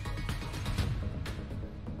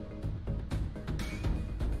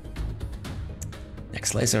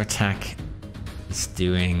 Next laser attack is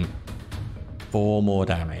doing 4 more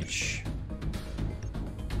damage.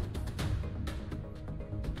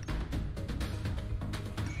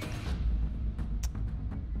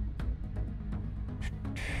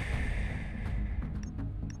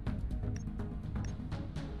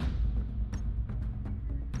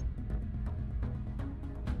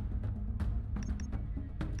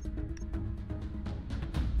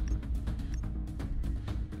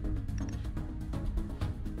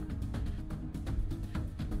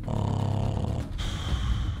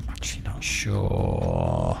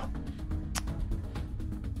 Sure.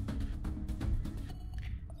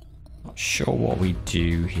 Not sure what we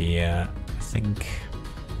do here. I think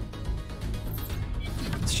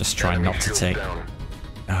let's just try not to take. Oh,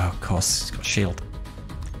 of course, he's got shield.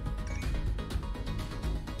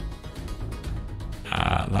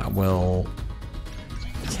 That will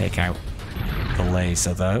take out the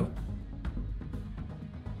laser though.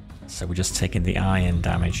 So we're just taking the iron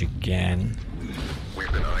damage again.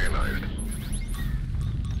 We've been ionized.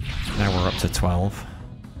 Now we're up to 12.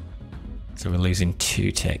 So we're losing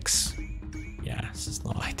 2 ticks. Yeah, this is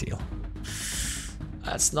not ideal.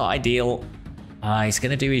 That's not ideal. He's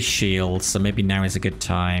going to do his shield, so maybe now is a good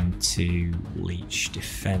time to leech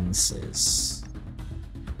defenses.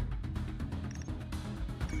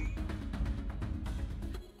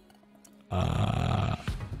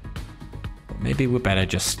 Maybe we're better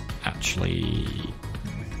just actually...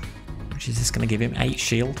 Which is this going to give him 8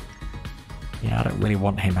 shield? Yeah, I don't really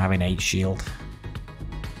want him having 8 shield.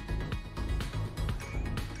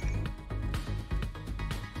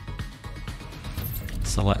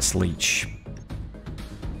 So let's leech.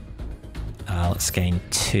 Let's gain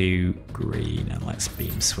 2 green and let's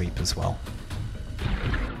beam sweep as well.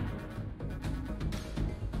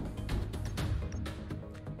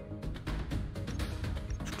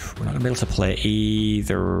 gonna be able to play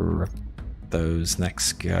either of those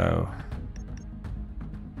next go.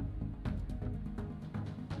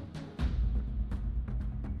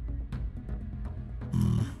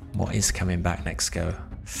 What is coming back next go?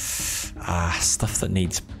 Stuff that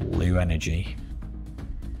needs blue energy.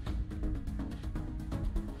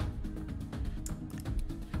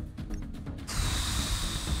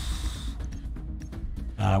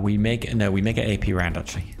 We make it AP round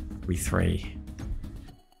actually. 3-3.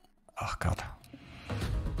 Oh god.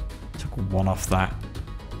 Took one off that.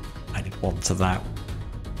 I did one to that.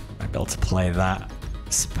 Might be able to play that, I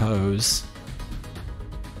suppose.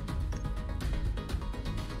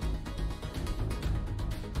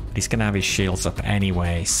 But he's gonna have his shields up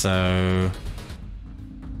anyway, so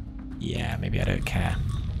yeah, maybe I don't care.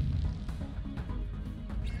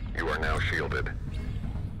 You are now shielded.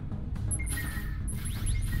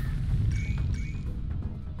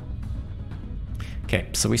 Okay,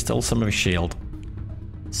 so we stole some of his shield.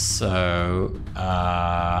 So,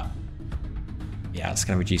 yeah, it's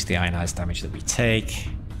going to reduce the ionized damage that we take.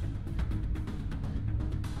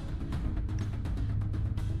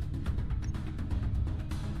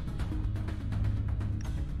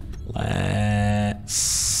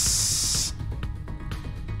 Let's...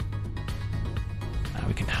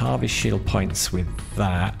 we can harvest shield points with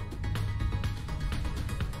that.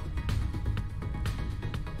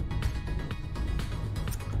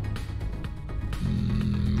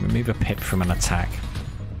 Remove a pip from an attack.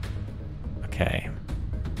 Okay.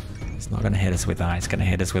 It's not going to hit us with that. It's going to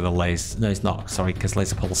hit us with a laser. No, it's not. Sorry, because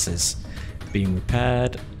laser pulse is being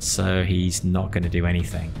repaired. So he's not going to do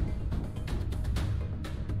anything.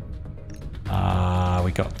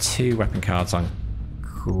 We got 2 weapon cards on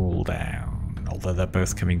cooldown. Although they're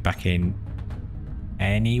both coming back in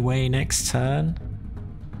anyway next turn.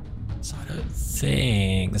 So I don't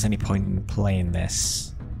think there's any point in playing this.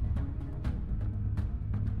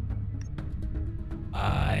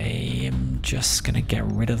 I am just going to get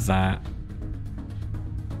rid of that.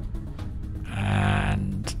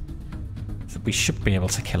 And we should be able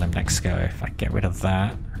to kill him next go if I get rid of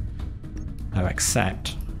that. Oh,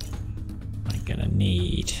 except I'm going to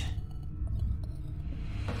need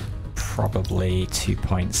probably 2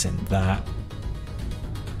 points in that.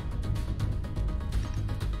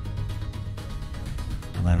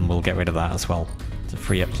 And then we'll get rid of that as well to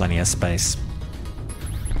free up plenty of space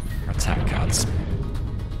for attack cards.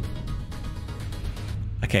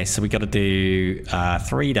 Okay, so we got to do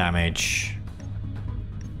 3 damage,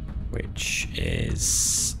 which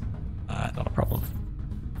is not a problem.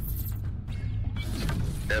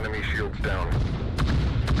 Enemy shields down.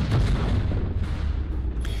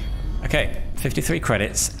 Okay, 53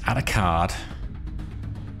 credits, add a card.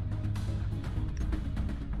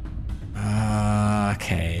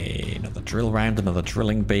 Okay, another drill round, another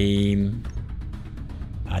drilling beam.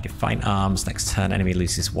 Defiant arms. Next turn, enemy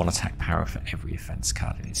loses 1 attack power for every offense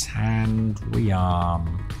card in his hand.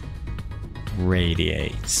 Rearm.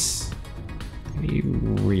 Radiates.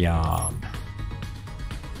 Rearm.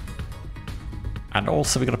 And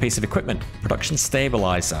also we got a piece of equipment. Production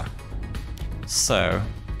stabilizer. So,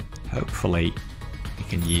 hopefully we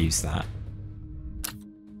can use that.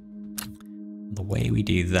 The way we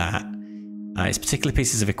do that is particular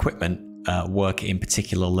pieces of equipment work in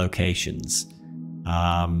particular locations.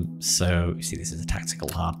 So you see this is a tactical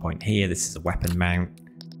hardpoint here, this is a weapon mount,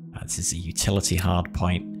 this is a utility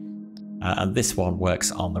hardpoint, and this one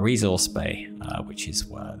works on the resource bay, which is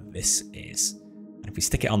where this is. And if we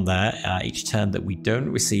stick it on there, each turn that we don't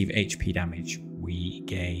receive HP damage, we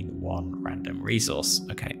gain 1 random resource.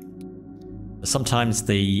 Okay. Sometimes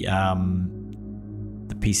the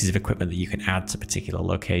pieces of equipment that you can add to particular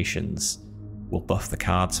locations will buff the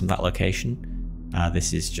cards from that location.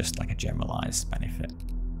 This is just like a generalized benefit.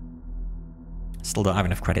 Still don't have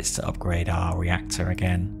enough credits to upgrade our reactor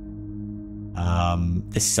again.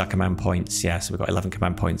 This is our command points. Yeah, so we've got 11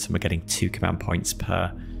 command points and we're getting 2 command points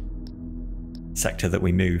per sector that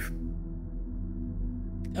we move.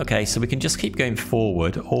 Okay, so we can just keep going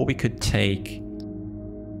forward, or we could take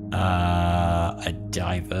a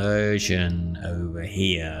diversion over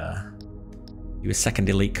here. Do a second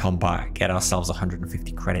elite combat, get ourselves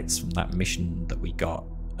 150 credits from that mission that we got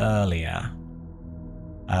earlier.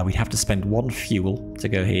 We'd have to spend 1 fuel to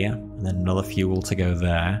go here, and then another fuel to go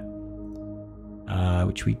there,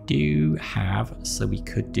 which we do have, so we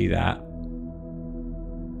could do that.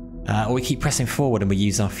 Or we keep pressing forward and we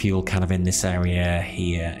use our fuel kind of in this area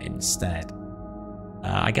here instead.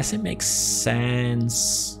 I guess it makes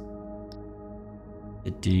sense to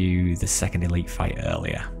do the second elite fight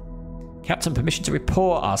earlier. Captain, permission to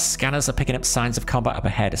report. Our scanners are picking up signs of combat up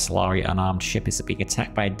ahead. A Solari unarmed ship is being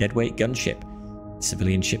attacked by a deadweight gunship. The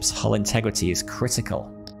civilian ship's hull integrity is critical.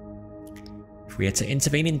 If we are to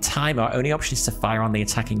intervene in time, our only option is to fire on the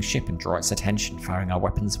attacking ship and draw its attention. Firing our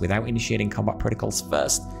weapons without initiating combat protocols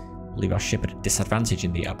first will leave our ship at a disadvantage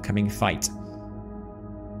in the upcoming fight.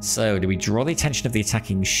 So, do we draw the attention of the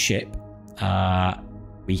attacking ship?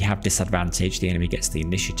 We have disadvantage. The enemy gets the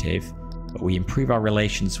initiative. But we improve our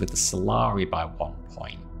relations with the Solari by 1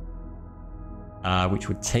 point. Which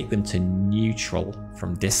would take them to neutral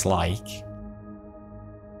from dislike.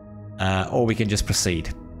 Or we can just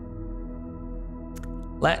proceed.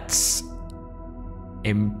 Let's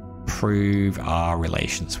improve our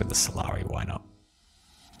relations with the Solari. Why not?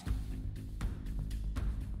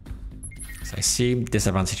 So I assume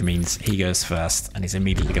disadvantage means he goes first and he's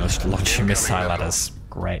immediately going to launch a missile at us.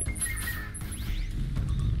 Great.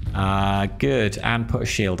 Good. And put a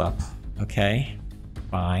shield up. Okay.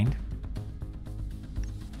 Fine.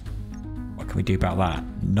 What can we do about that?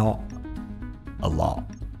 Not a lot.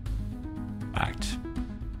 In fact,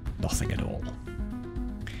 nothing at all.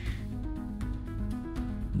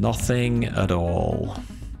 Nothing at all.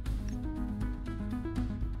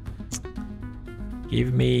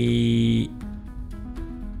 Give me...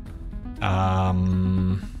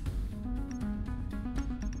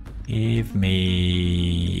 Give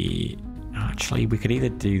me... Actually, we could either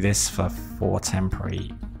do this for 4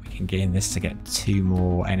 temporary. We can gain this to get 2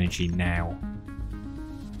 more energy now.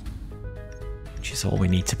 Which is all we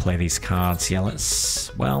need to play these cards. Yeah,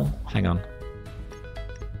 let's... Well, hang on.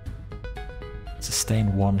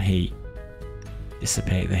 Sustain 1 heat.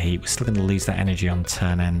 Dissipate the heat. We're still going to lose that energy on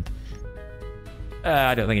turn end.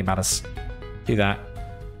 I don't think it matters. Do that.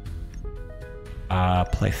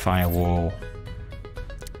 Play Firewall.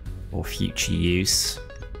 For future use.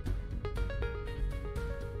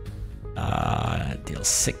 Deal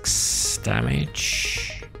 6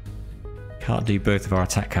 damage. Can't do both of our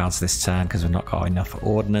attack cards this turn because we've not got enough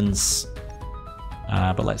ordnance.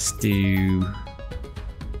 But let's do...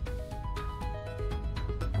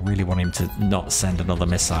 I really want him to not send another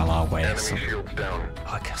missile our way. So...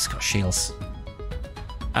 Oh, it's got shields.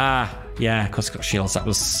 Yeah, of course it's got shields. That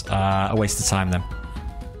was a waste of time then.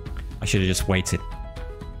 I should have just waited.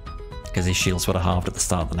 Because his shields would have halved at the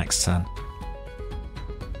start of the next turn.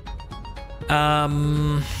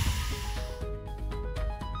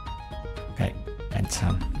 Okay, end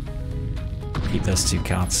turn. Keep those 2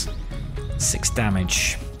 cards. 6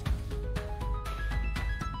 damage.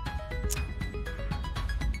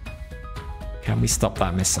 Can we stop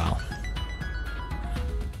that missile?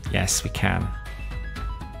 Yes, we can.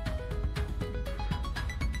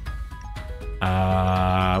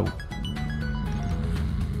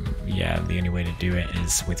 Yeah, the only way to do it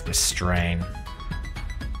is with restrain.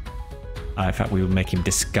 In fact, we will make him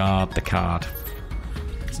discard the card.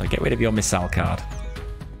 So get rid of your missile card.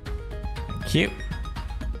 Thank you.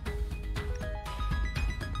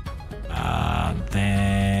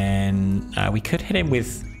 Then we could hit him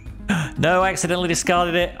with... No, I accidentally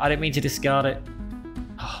discarded it. I didn't mean to discard it.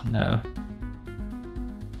 Oh, no.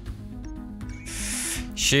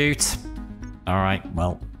 Shoot. Alright,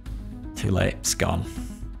 well, too late. It's gone.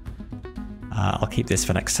 I'll keep this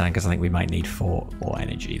for next turn because I think we might need 4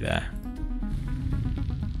 energy there.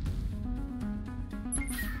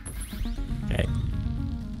 Okay.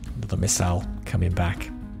 Another missile coming back.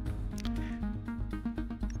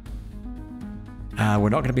 We're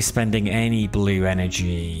not going to be spending any blue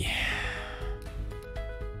energy.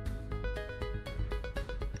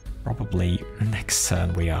 Probably next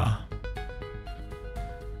turn we are.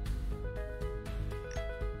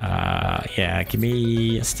 Yeah, give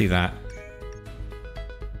me... Let's do that.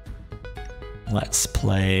 Let's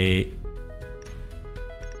play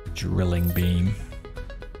Drilling Beam.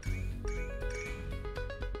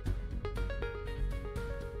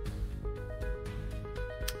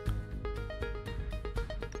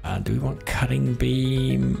 Do we want Cutting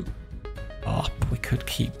Beam up? We could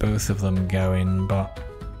keep both of them going, but...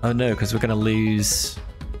 Oh no, because we're going to lose...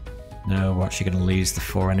 No, we're actually going to lose the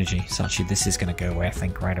 4 energy. So actually this is going to go away, I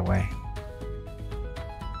think, right away.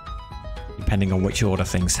 Depending on which order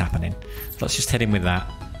things happening. Let's just hit him with that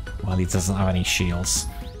while he doesn't have any shields.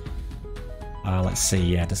 Let's see,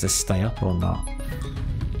 yeah, does this stay up or not?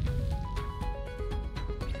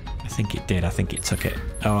 I think it did, I think it took it.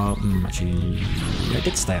 Oh, actually, it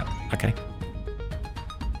did stay up, okay.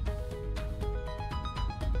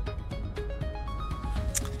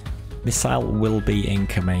 Missile will be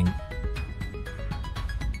incoming.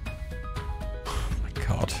 Oh my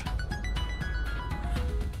god.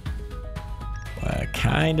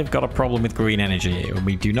 kind of got a problem with green energy.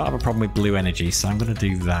 We do not have a problem with blue energy, so I'm going to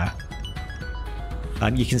do that.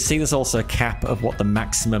 And you can see there's also a cap of what the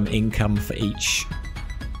maximum income for each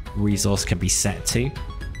resource can be set to.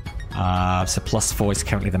 So +4 is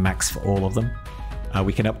currently the max for all of them.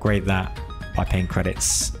 We can upgrade that by paying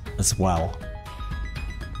credits as well.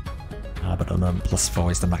 But at the moment,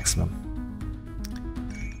 +4 is the maximum.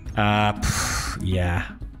 Yeah.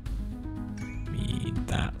 I mean,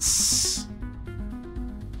 that's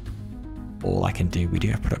all I can do. We do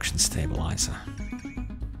have production stabilizer.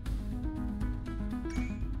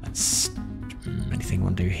 That's anything we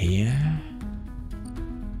want to do here?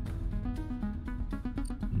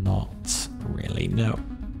 Not really, no.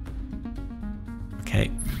 Okay.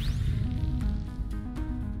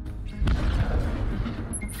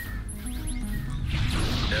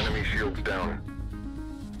 Enemy shields down.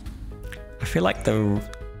 I feel like the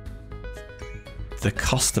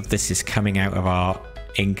cost of this is coming out of our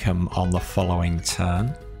income on the following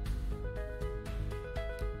turn.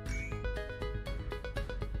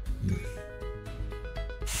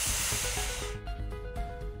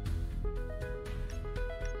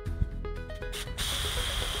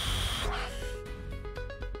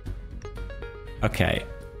 Okay,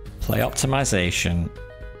 play optimization,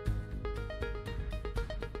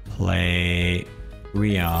 play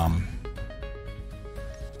rearm,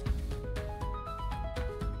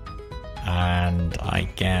 and I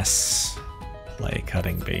guess play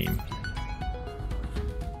cutting beam.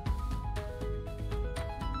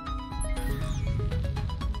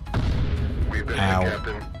 We've been hit, Ow.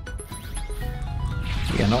 Captain.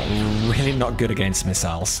 We are really not good against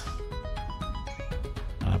missiles.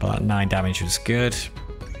 But that 9 damage was good.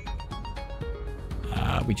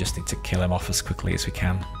 We just need to kill him off as quickly as we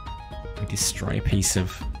can. We destroy a piece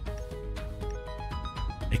of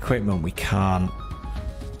equipment we can't.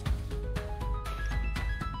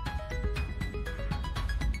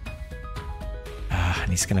 And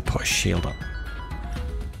he's going to put a shield up.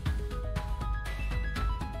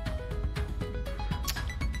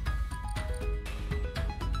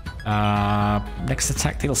 Next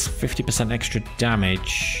attack deals 50% extra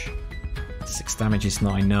damage. 6 damage is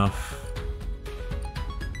not enough.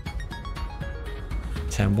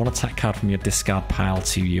 Turn 1 attack card from your discard pile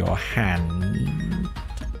to your hand.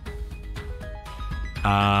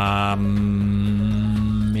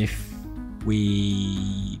 If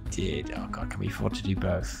we did... Oh god, can we afford to do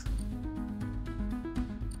both?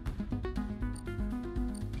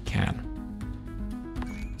 We can.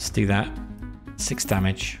 Let's do that. 6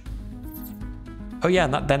 damage. Oh yeah,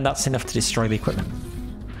 and then that's enough to destroy the equipment.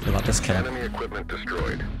 Feel like this kill him. Enemy equipment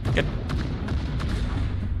destroyed. Good.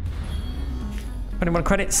 21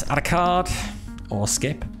 credits, add a card, or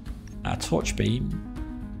skip. Torch beam.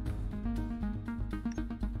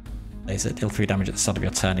 Laser, deal 3 damage at the start of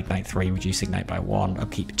your turn, ignite 3, reduce ignite by 1,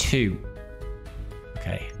 upkeep 2.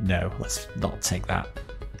 Okay, no, let's not take that.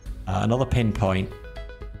 Another pinpoint.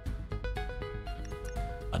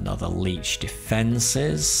 Another leech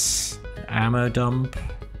defenses. Ammo dump.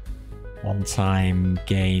 1-time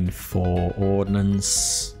gain for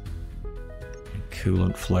ordnance. And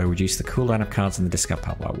coolant flow. Reduce the cooldown of cards in the discard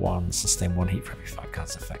pile by 1. Sustain 1 heat for every 5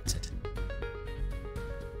 cards affected.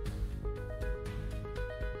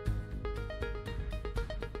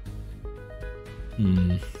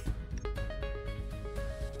 I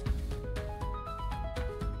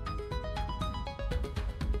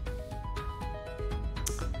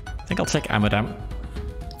think I'll take ammo dump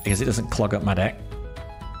because it doesn't clog up my deck.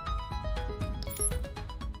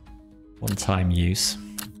 1-time use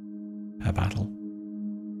per battle.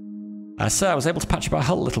 So I was able to patch up our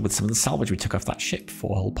hull a little with some of the salvage we took off that ship.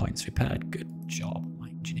 4 hull points repaired. Good job. My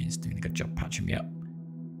engineer's doing a good job patching me up.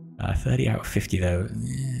 30 out of 50 though.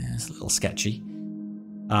 Yeah, it's a little sketchy.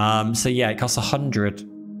 So yeah, it costs 100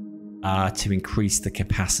 to increase the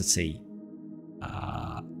capacity.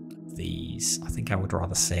 These, I think I would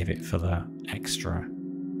rather save it for the extra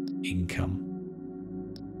income.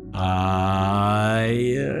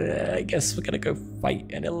 I guess we're gonna go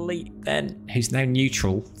fight an elite then, who's now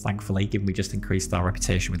neutral, thankfully, given we just increased our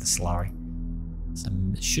reputation with the Solari. So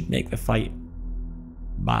it should make the fight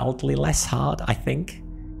mildly less hard, I think.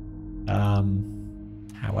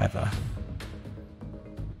 However,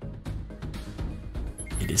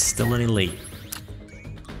 it is still an elite.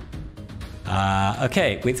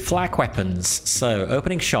 Okay, with flak weapons. So,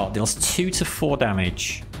 opening shot deals 2 to 4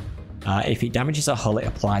 damage. If it damages a hull, it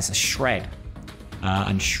applies a shred.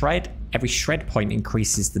 And shred, every shred point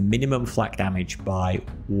increases the minimum flak damage by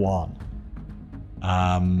 1.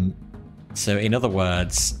 So, in other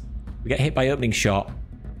words, we get hit by opening shot,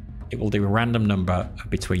 it will do a random number of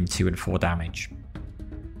between 2 and 4 damage.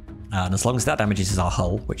 And as long as that damages our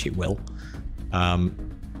hull, which it will,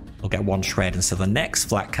 we'll get 1 shred. And so the next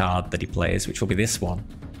flak card that he plays, which will be this one,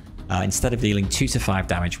 instead of dealing 2 to 5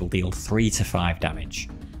 damage, will deal 3 to 5 damage.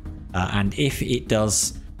 And if it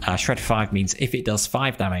does, shred 5 means if it does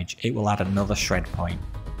 5 damage, it will add another shred point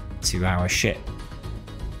to our ship.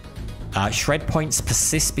 Shred points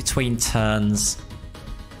persist between turns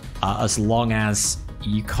as long as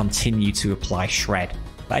you continue to apply shred.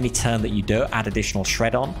 But any turn that you don't add additional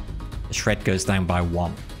shred on, the shred goes down by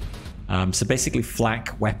 1. So basically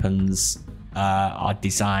flak weapons are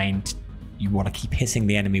designed, you want to keep hitting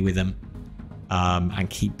the enemy with them and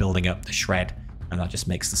keep building up the shred, and that just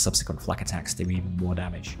makes the subsequent flak attacks do even more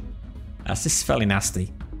damage. So this is fairly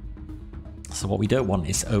nasty. So what we don't want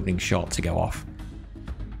is opening shot to go off.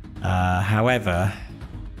 However,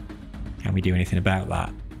 can we do anything about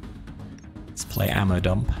that? Let's play ammo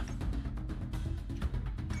dump.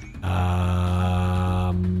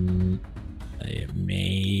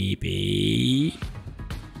 Maybe.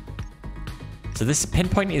 So this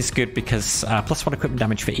pinpoint is good because +1 equipment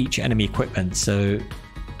damage for each enemy equipment. So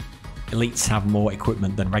elites have more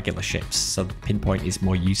equipment than regular ships, so the pinpoint is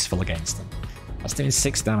more useful against them. That's doing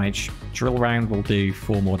 6 damage. Drill round will do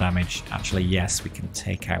 4 more damage. Actually, yes, we can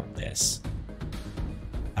take out this.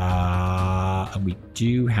 And we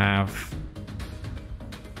do have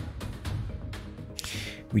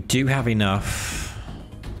enough.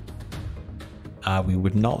 We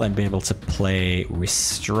would not then be able to play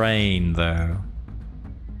Restrain, though.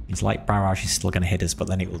 His light barrage is still going to hit us, but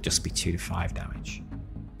then it will just be 2 to 5 damage.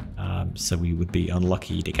 So we would be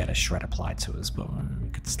unlucky to get a shred applied to us, but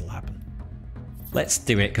it could still happen. Let's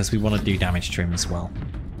do it, because we want to do damage to him as well.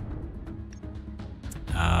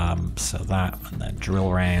 So that, and then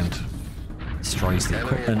drill round. Destroys the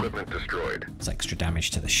equipment. Destroyed. It's extra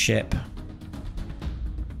damage to the ship.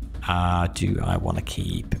 Do I want to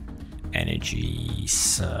keep energy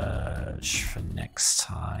surge for next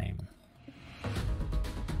time?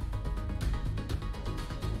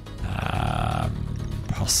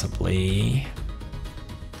 Possibly.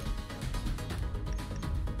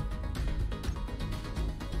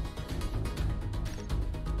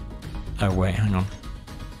 Oh wait, hang on.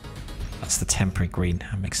 That's the temporary green.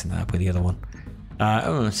 I'm mixing that up with the other one.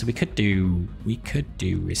 Oh, so we could do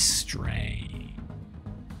restrain.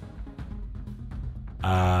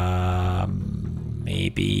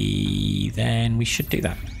 Maybe then we should do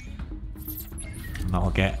that. And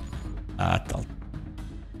I'll get.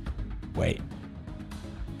 Wait.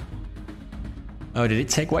 Oh, did it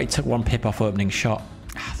take what? It took 1 pip off opening shot.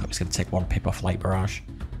 I thought it was going to take 1 pip off light barrage.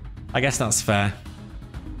 I guess that's fair.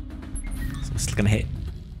 So it's still going to hit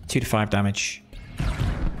 2 to 5 damage.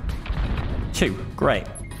 2, great.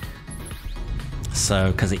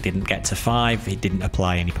 So, because it didn't get to 5, it didn't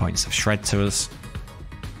apply any points of shred to us.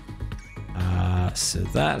 So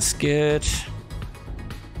that's good.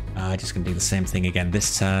 Just going to do the same thing again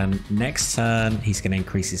this turn. Next turn, he's going to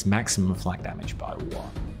increase his maximum flak damage by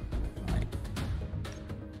 1. Right.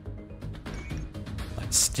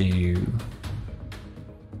 Let's do...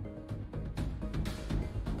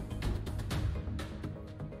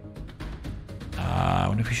 I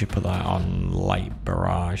wonder if we should put that on light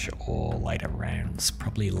barrage or lighter rounds.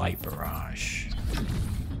 Probably light barrage.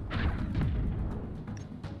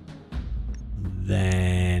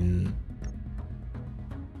 Then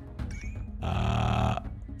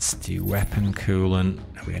let's do weapon coolant.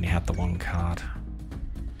 We only had the 1 card.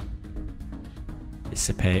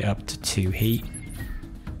 Dissipate up to 2 heat,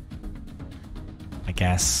 I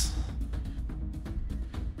guess.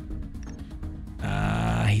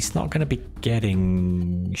 He's not going to be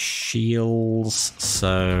getting shields,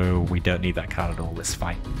 so we don't need that card at all this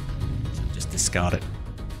fight. So just discard it.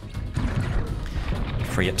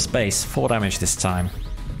 Free up space. 4 damage this time.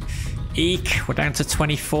 Eek, we're down to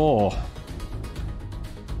 24.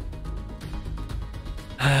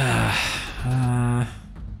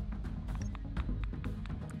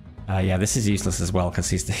 Yeah, this is useless as well because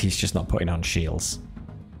he's just not putting on shields.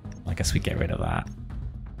 I guess we get rid of that.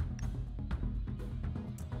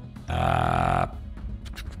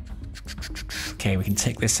 Okay, we can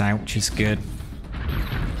take this out, which is good.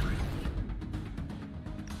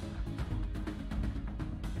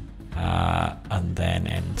 And then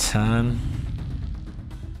end turn.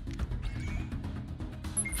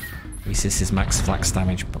 Increases his max flak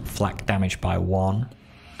damage by 1.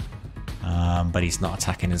 But he's not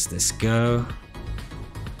attacking us this go.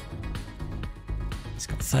 He's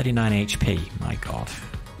got 39 HP, my god.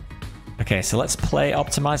 Okay, so let's play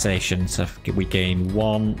optimization. So we gain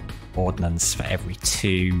 1 ordnance for every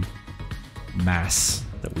 2 mass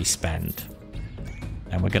that we spend.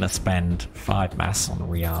 And we're going to spend 5 mass on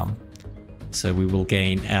rearm. So we will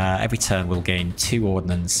gain, every turn we'll gain 2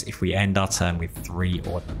 ordnance if we end our turn with 3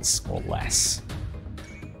 ordnance or less.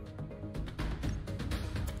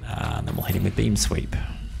 And then we'll hit him with beam sweep.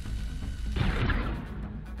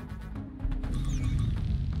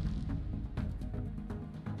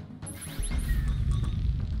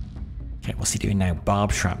 Okay, what's he doing now?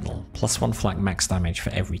 Barb shrapnel. +1 flak max damage for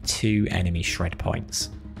every 2 enemy shred points.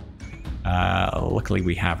 Luckily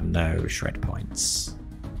we have no shred points.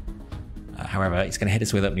 However, it's going to hit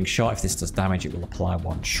us with opening shot. If this does damage, it will apply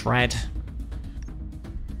 1 shred.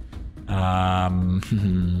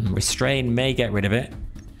 Restrain may get rid of it.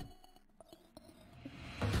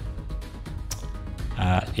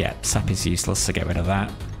 Yeah, sap is useless, so get rid of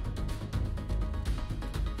that.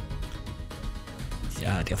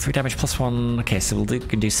 Deal 3 damage +1. Okay, so we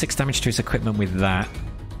can do 6 damage to his equipment with that.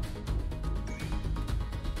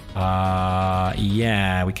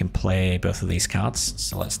 Yeah, we can play both of these cards,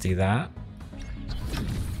 so let's do that.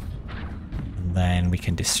 And then we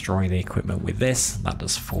can destroy the equipment with this. That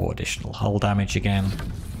does 4 additional hull damage again.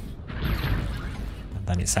 And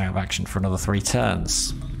then it's out of action for another 3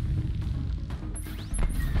 turns.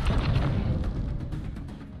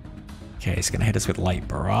 Okay, it's going to hit us with light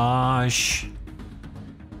barrage.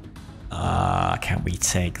 Can we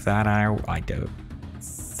take that out? I don't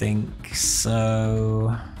think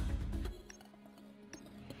so.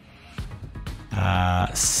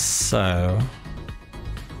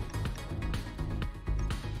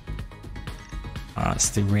 Let's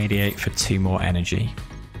do radiate for 2 more energy.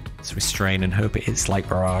 Let's restrain and hope it hits light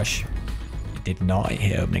barrage. It did not. It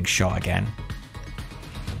hit opening shot again.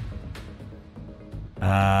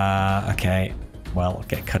 Okay. Well,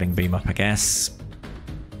 get cutting beam up, I guess.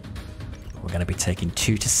 We're going to be taking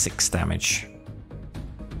 2 to 6 damage.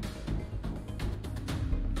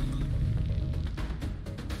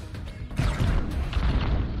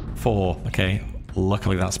 Four. Okay.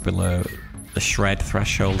 Luckily that's below the shred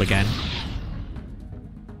threshold again.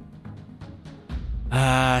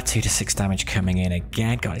 2 to 6 damage coming in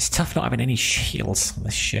again. God, it's tough not having any shields on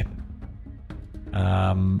this ship.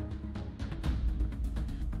 I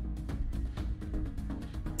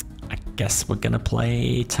guess we're gonna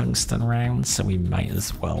play tungsten round, so we might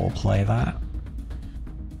as well play that.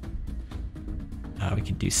 We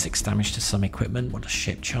can do 6 damage to some equipment. What does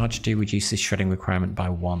ship charge do? Reduces shredding requirement by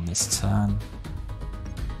 1 this turn.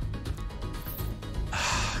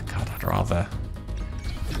 God, I'd rather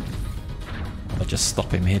just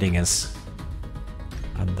stop him hitting us.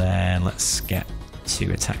 And then let's get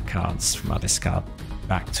 2 attack cards from our discard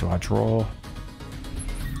back to our draw.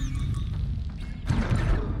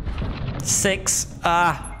 6.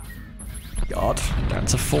 God, down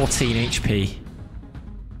to 14 HP.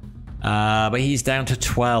 But he's down to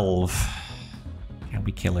 12. Can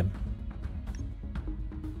we kill him?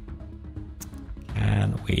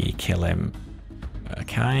 Can we kill him?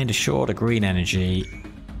 Kinda short of green energy.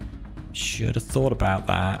 Should have thought about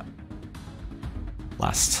that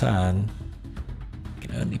last turn.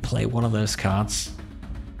 Can only play 1 of those cards.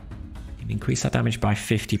 Can increase our damage by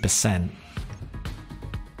 50%.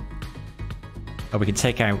 Oh, we can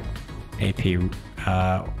take out AP.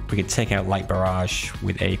 We can take out light barrage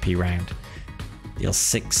with AP round. Deal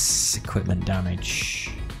 6 equipment damage.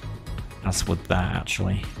 As would that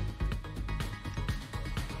actually.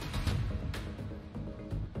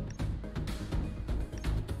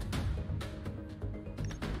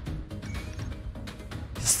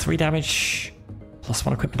 It's 3 damage plus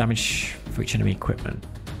 1 equipment damage for each enemy equipment.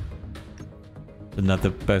 No,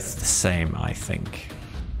 they're both the same, I think.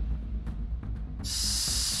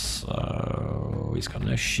 So he's got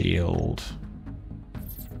no shield.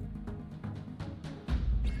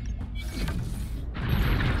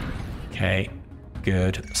 Okay,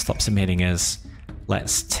 good. Stops him hitting us.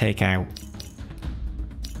 Let's take out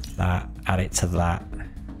that, add it to that,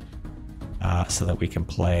 so that we can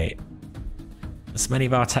play as many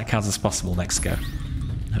of our attack cards as possible next go.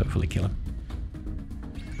 Hopefully kill him.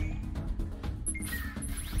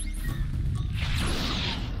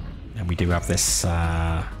 And we do have this,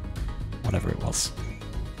 whatever it was,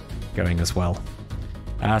 going as well.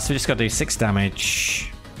 So we just got to do 6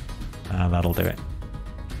 damage. That'll do it.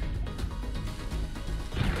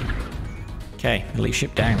 Okay, elite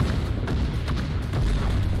ship down.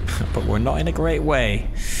 But we're not in a great way.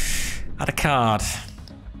 Add a card.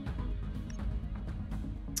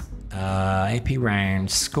 AP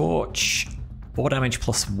round. Scorch. 4 damage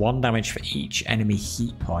plus 1 damage for each enemy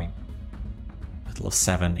heat point. Battle of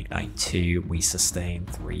 7, ignite 2. We sustain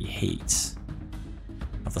 3 heat.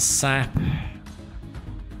 Of the sap.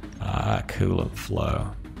 Coolant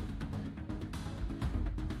flow.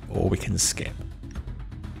 or we can skip.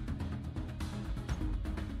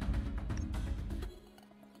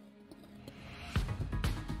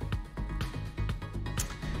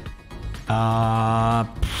 I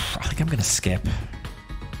think I'm going to skip.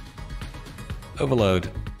 Overload.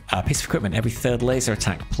 Piece of equipment. Every third laser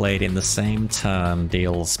attack played in the same turn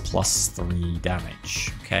deals +3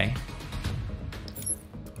 damage. Okay.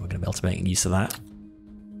 We're going to be able to make use of that.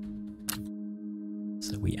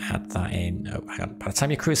 So we add that in. Oh, hang on. By the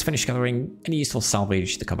time your crew is finished gathering any useful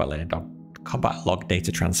salvage, the combat log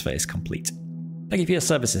data transfer is complete. Thank you for your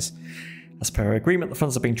services. As per our agreement, the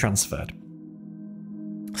funds are being transferred.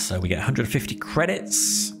 So we get 150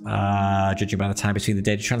 credits. Judging by the time between the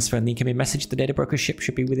data transfer and the incoming message, the data broker's ship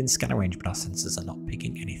should be within scanner range, but our sensors are not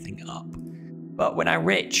picking anything up. But we're now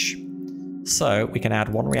rich. So we can add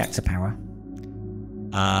 1 reactor power.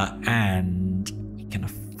 And we can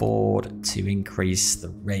afford to increase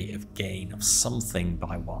the rate of gain of something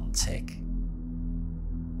by 1 tick.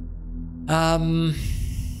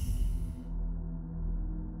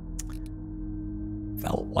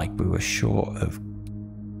 Felt like we were short of...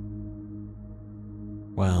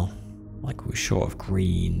 Well, like we were short of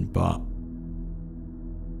green, but...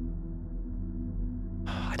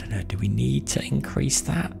 I don't know, do we need to increase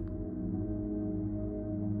that?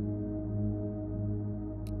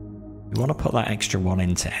 We want to put that extra 1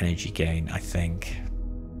 into energy gain, I think.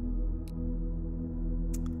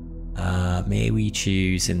 May we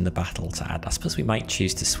choose in the battle to add... I suppose we might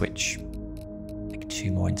choose to switch like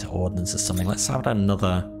 2 more into ordnance or something. Let's have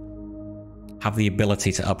another... Have the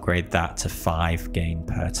ability to upgrade that to 5 gain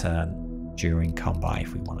per turn during combat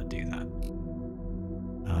if we want to do that.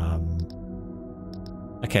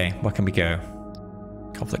 Okay, where can we go?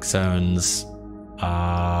 Conflict zones.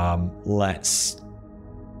 Let's...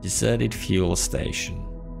 Deserted fuel station.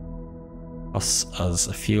 Us as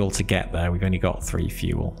a fuel to get there. We've only got 3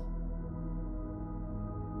 fuel.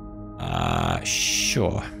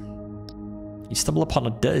 Sure. You stumble upon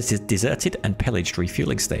a deserted and pillaged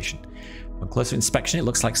refueling station. On closer inspection, it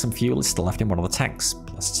looks like some fuel is still left in one of the tanks.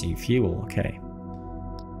 +2 fuel, okay.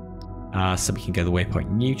 So we can go the waypoint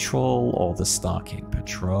neutral or the Stargate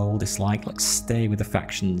patrol dislike. Let's stay with the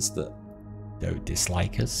factions that don't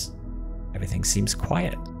dislike us. Everything seems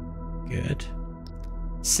quiet. Good.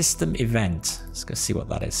 System event. Let's go see what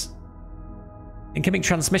that is. Incoming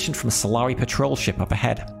transmission from a Solari patrol ship up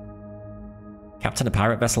ahead. Captain, a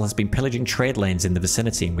pirate vessel has been pillaging trade lanes in the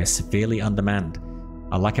vicinity and we're severely undermanned.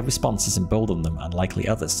 Our lack of response has emboldened them and likely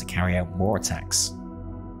others to carry out more attacks.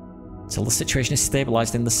 Until the situation is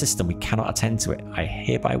stabilized in the system, we cannot attend to it. I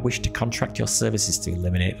hereby wish to contract your services to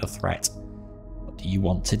eliminate the threat. What do you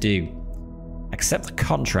want to do? Accept the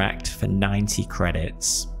contract for 90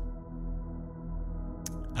 credits.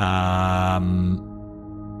 Or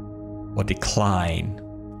decline.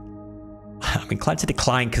 I'm inclined to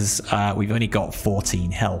decline because we've only got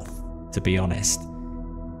 14 health, to be honest.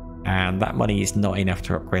 And that money is not enough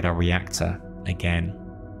to upgrade our reactor again.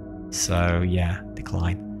 So yeah,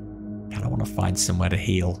 decline. Kind of want to find somewhere to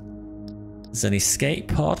heal. There's an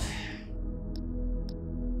escape pod.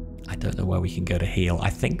 I don't know where we can go to heal. I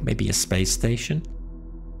think maybe a space station.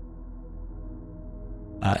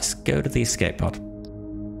 Let's go to the escape pod.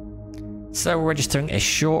 So we're registering a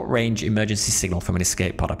short-range emergency signal from an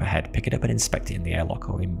escape pod up ahead. Pick it up and inspect it in the airlock,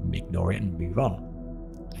 or ignore it and move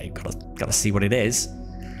on. You've got to see what it is.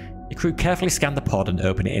 Your crew carefully scan the pod and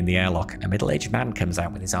open it in the airlock. A middle-aged man comes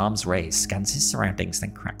out with his arms raised, scans his surroundings,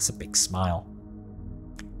 then cracks a big smile.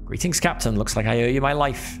 Greetings, Captain. Looks like I owe you my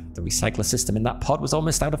life. The recycler system in that pod was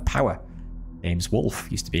almost out of power. Name's Wolf.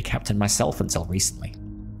 Used to be a captain myself until recently.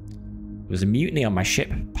 There was a mutiny on my ship.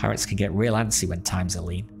 Pirates can get real antsy when times are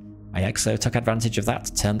lean. My XO took advantage of that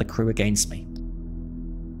to turn the crew against me.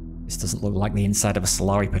 This doesn't look like the inside of a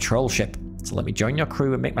Solari patrol ship, so let me join your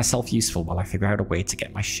crew and make myself useful while I figure out a way to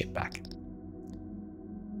get my ship back.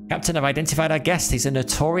 Captain, I've identified our guest. He's a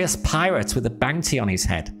notorious pirate with a bounty on his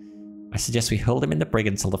head. I suggest we hold him in the brig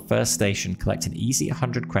until the first station, collect an easy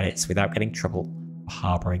 100 credits without getting trouble for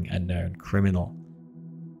harboring a known criminal.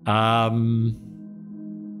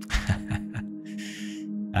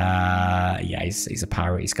 Yeah, he's a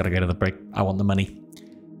pirate. He's got to go to the brig. I want the money.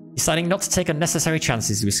 Deciding not to take unnecessary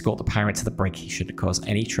chances, you escort the pirate to the brig. He shouldn't cause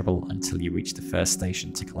any trouble until you reach the first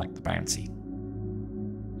station to collect the bounty.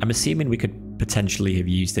 I'm assuming we could potentially have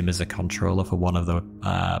used him as a controller for one of the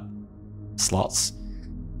slots.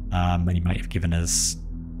 And he might have given us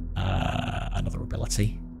another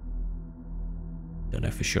ability. Don't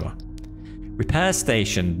know for sure. Repair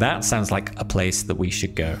station. That sounds like a place that we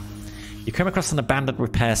should go. You come across an abandoned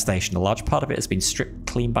repair station. A large part of it has been stripped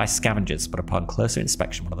clean by scavengers, but upon closer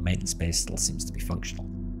inspection, one of the maintenance bays still seems to be functional.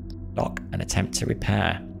 Dock and attempt to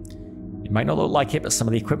repair. It might not look like it, but some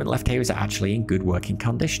of the equipment left here is actually in good working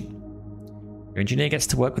condition. Your engineer gets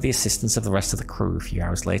to work with the assistance of the rest of the crew. A few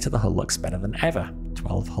hours later, the hull looks better than ever.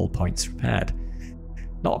 12 hull points repaired.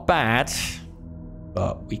 Not bad,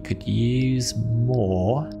 but we could use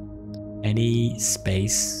more. Any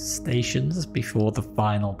space stations before the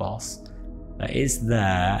final boss? That is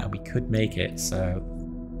there, and we could make it, so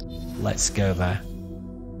let's go there.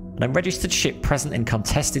 An unregistered ship present in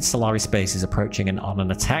contested Solaris space is approaching and on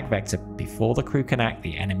an attack vector. Before the crew can act,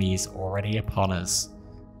 the enemy is already upon us.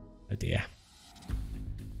 Oh dear.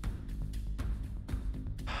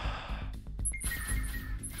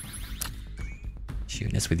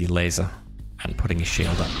 Shooting us with your laser and putting your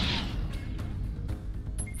shield up.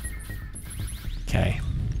 Okay.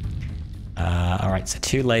 Alright, so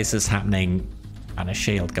 2 lasers happening and a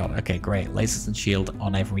shield. God, okay, great. Lasers and shield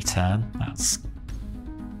on every turn. That's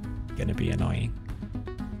gonna be annoying.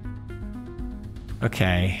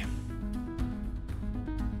 Okay.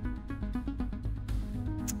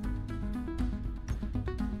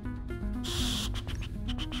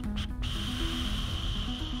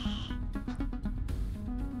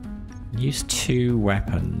 Use 2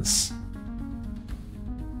 weapons.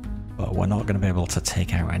 But we're not going to be able to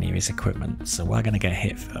take out any of his equipment, so we're going to get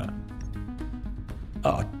hit for...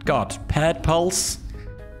 Oh god, paired pulse.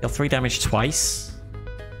 Deal 3 damage twice.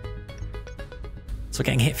 So we're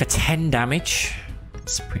getting hit for 10 damage.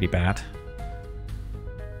 That's pretty bad.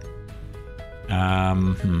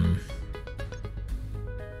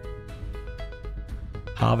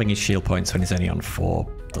 Halving his shield points when he's only on 4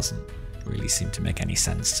 doesn't really seem to make any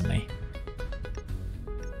sense to me.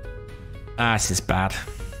 Ah, this is bad.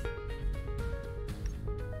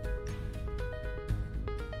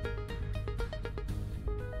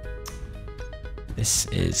 This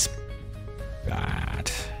is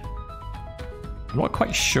bad. I'm not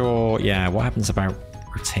quite sure, yeah, what happens about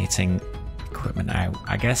rotating equipment out.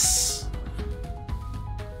 I guess...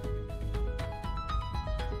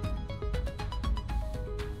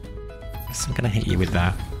 I'm gonna hit you with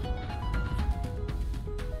that.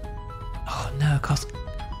 Oh no, of course.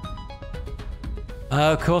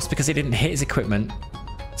 Oh, of course, because it didn't hit his equipment,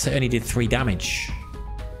 so it only did 3 damage.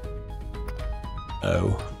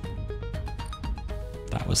 Oh.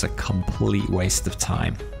 That was a complete waste of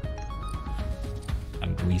time.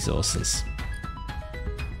 And resources.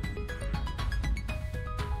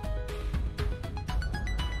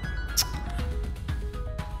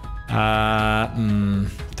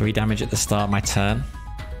 Three damage at the start of my turn.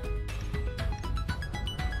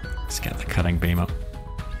 Let's get the cutting beam up.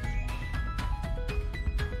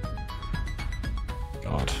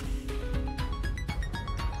 God.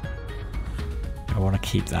 I want to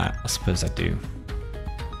keep that. I suppose I do.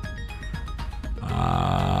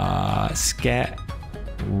 Let's get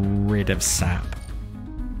rid of sap.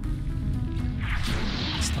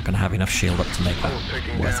 It's not going to have enough shield up to make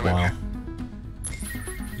that worthwhile.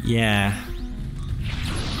 Yeah.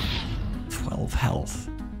 12 health.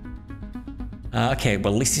 Okay,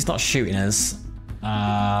 well at least he's not shooting us.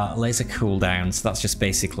 Laser cooldown, so that's just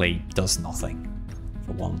basically does nothing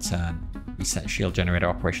for 1 turn. Reset shield generator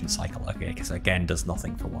operation cycle. Okay, because again does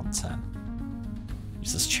nothing for 1 turn.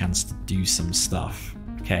 Gives us a chance to do some stuff.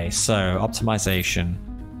 Okay, so optimization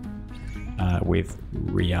with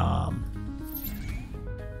rearm.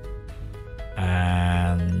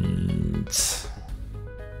 And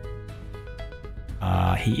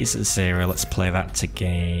heat is at 0. Let's play that to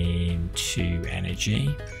gain 2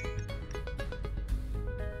 energy.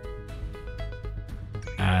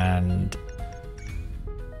 And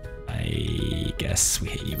I guess we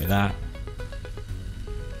hit you with that.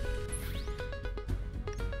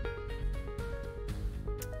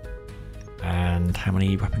 And how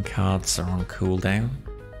many weapon cards are on cooldown?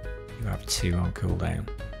 You have 2 on cooldown.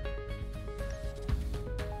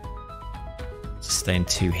 Sustain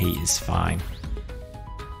 2 heat is fine.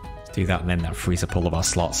 Let's do that, and then that frees up all of our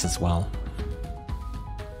slots as well.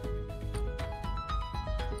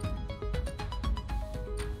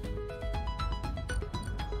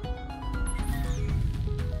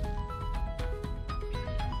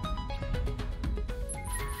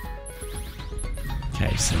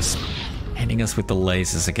 Okay, so it's hitting us with the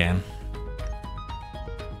lasers again.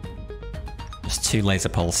 Just 2 laser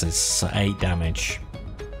pulses, so 8 damage.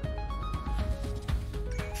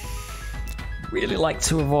 Really like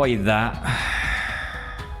to avoid that.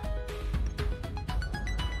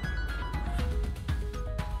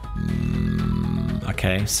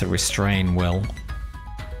 Okay, so restrain will,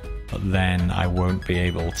 but then I won't be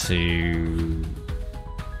able to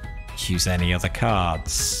use any other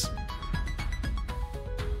cards.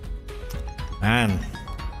 Man,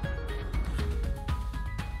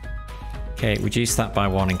 Okay, reduce that by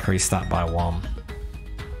 1, increase that by 1.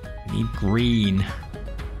 We need green.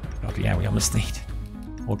 God, yeah, we almost need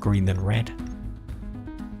more green than red.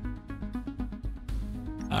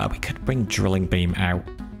 We could bring drilling beam out.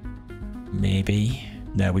 Maybe.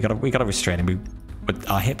 No, we gotta restrain him. But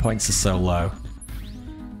our hit points are so low.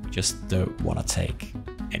 We just don't want to take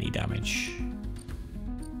any damage.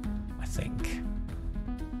 I think.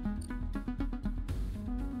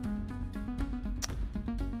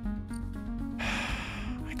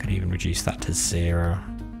 I could even reduce that to 0.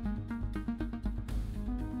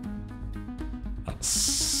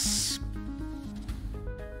 That's...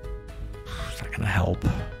 Is that gonna help?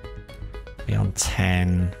 Beyond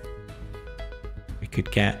 10. We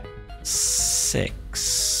could get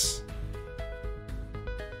 6.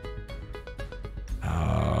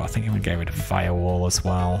 Oh, I think I'm gonna get rid of firewall as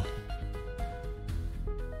well.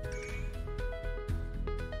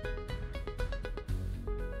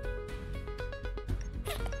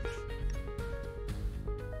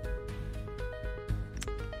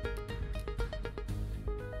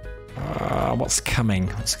 What's coming?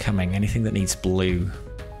 What's coming? Anything that needs blue?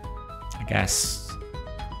 I guess.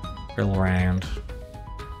 Drill round.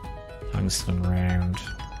 Tungsten round.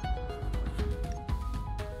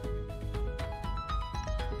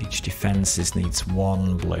 Each defenses needs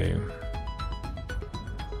 1 blue.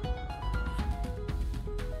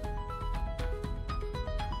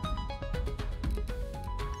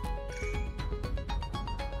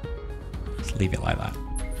 Let's leave it like that.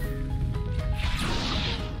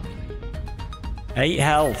 8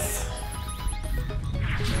 health.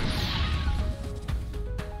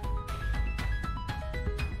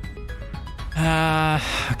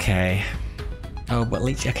 Okay. Oh, but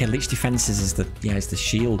leech. Okay, leech defenses is the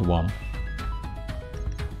shield one.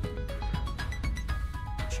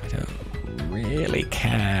 Which I don't really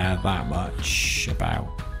care that much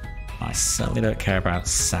about. I certainly don't care about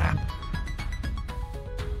sap.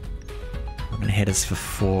 I'm gonna hit us for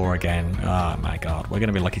 4 again. Oh my god, we're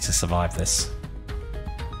gonna be lucky to survive this.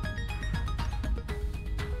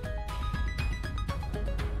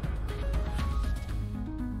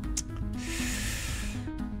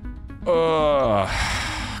 Oh,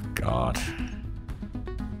 God.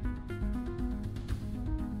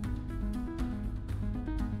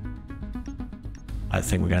 I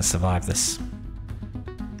think we're going to survive this.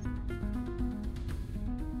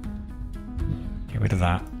 Get rid of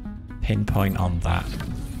that. Pinpoint on that.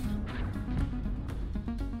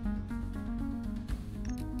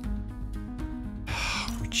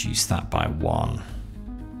 Reduce that by 1.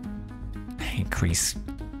 Increase.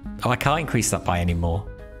 Oh, I can't increase that by any more.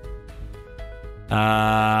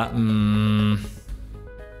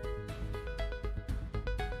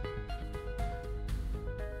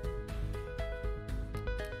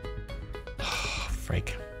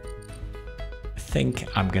 Freak. I think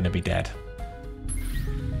I'm gonna be dead.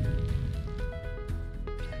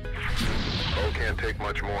 Oh, can't take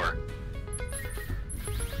much more.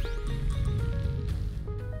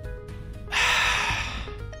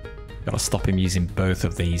 Gotta stop him using both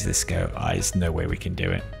of these this go. There's no way we can do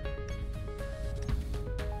it.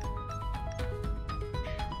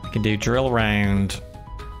 We can do drill round.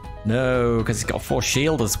 No, because he's got 4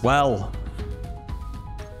 shield as well.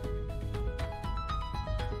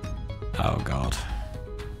 Oh god.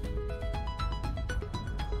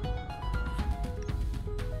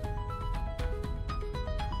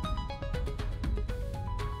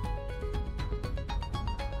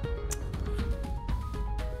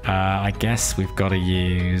 I guess we've got to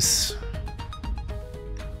use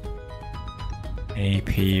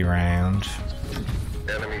AP round.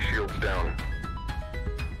 Enemy shields down.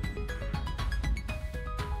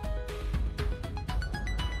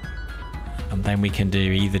 And then we can do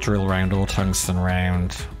either drill round or tungsten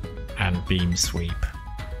round and beam sweep.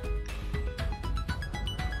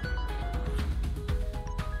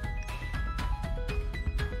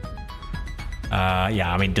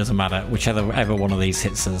 Yeah, I mean, doesn't matter. Whichever one of these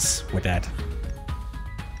hits us, we're dead.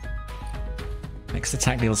 Next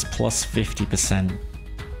attack deals plus 50%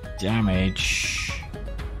 damage.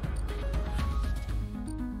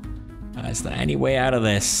 Is there any way out of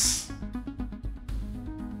this?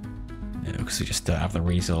 No, because we just don't have the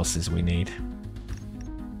resources we need.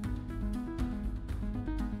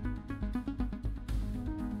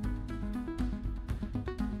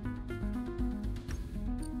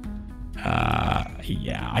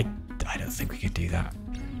 Yeah, I don't think we could do that.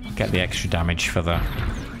 I'll get the extra damage for the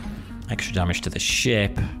extra damage to the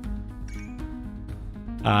ship.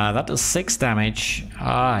 That does 6 damage.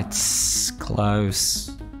 It's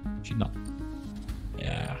close. Should not.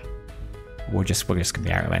 Yeah, we're just gonna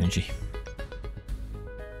be out of energy.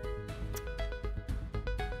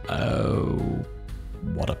 Oh,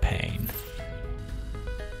 what a pain.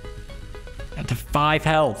 Down to 5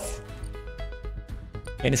 health.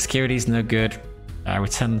 Inner security is no good. I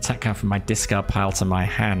return the attack card from my discard pile to my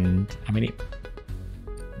hand. I mean, it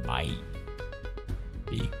might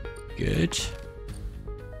be good.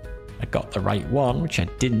 I got the right one, which I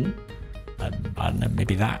didn't. I don't know,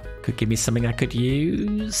 maybe that could give me something I could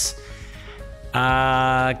use.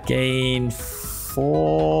 Gain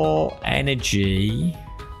 4 energy.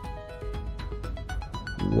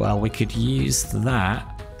 Well, we could use that.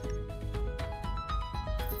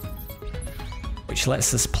 Which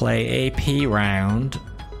lets us play AP round,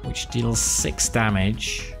 which deals 6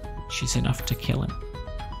 damage, which is enough to kill him.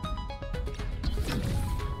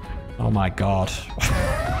 Oh my god.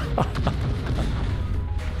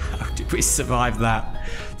 How did we survive that?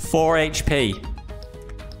 4 HP.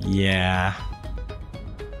 Yeah.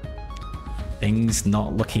 Things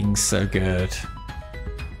not looking so good.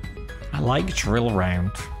 I like drill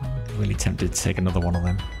round. I'm really tempted to take another one of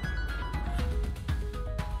them.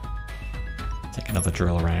 Take another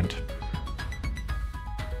drill round.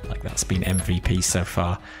 Like that's been MVP so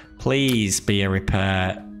far. Please be a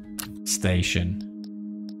repair station.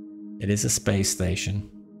 It is a space station.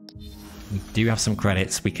 We do have some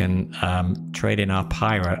credits. We can trade in our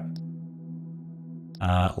pirate.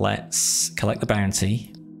 Let's collect the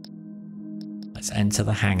bounty. Let's enter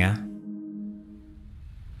the hangar.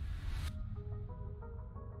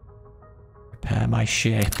 Repair my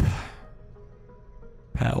ship.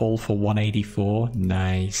 Repair all for 184.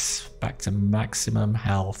 Nice. Back to maximum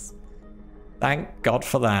health. Thank God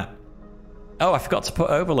for that. Oh, I forgot to put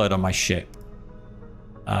overload on my ship.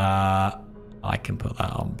 I can put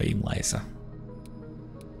that on beam laser.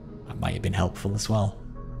 That might have been helpful as well.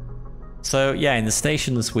 So yeah, in the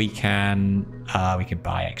stations we can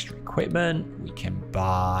buy extra equipment. We can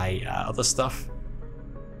buy other stuff.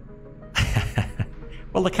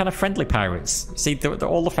 Well, they're kind of friendly pirates. See,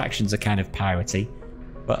 all the factions are kind of piratey,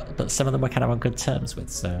 but some of them are kind of on good terms with.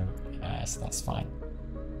 So that's fine.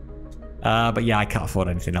 But yeah, I can't afford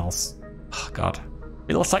anything else. Oh god,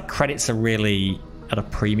 it looks like credits are really at a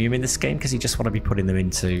premium in this game because you just want to be putting them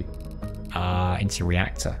into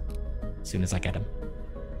reactor as soon as I get them.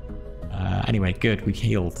 Anyway, good, we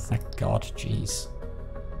healed. Thank God, jeez.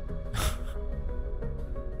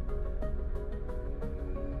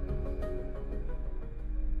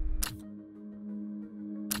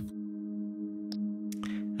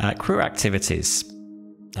 Crew activities.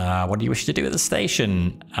 What do you wish to do at the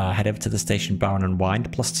station? Head over to the station bar and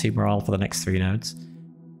unwind. +2 morale for the next 3 nodes.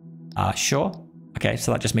 Sure. Okay,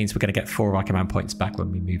 so that just means we're going to get 4 of our command points back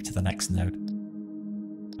when we move to the next node.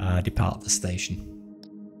 Depart the station.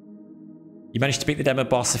 You managed to beat the demo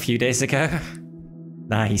boss a few days ago.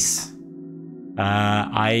 Nice.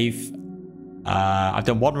 I've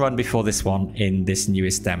done 1 run before this one in this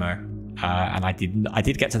newest demo, and I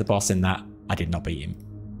did get to the boss in that. I did not beat him.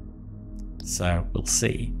 So we'll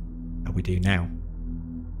see how we do now.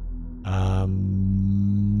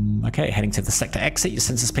 Okay, heading to the sector exit, your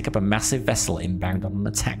sensors pick up a massive vessel inbound on an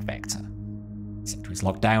attack vector. The sector is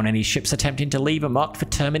locked down. Any ships attempting to leave are marked for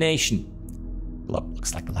termination. Well,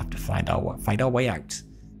 looks like we'll have to find our way out.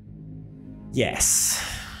 Yes,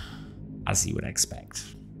 as you would expect.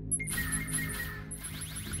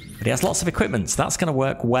 But he has lots of equipment, so that's going to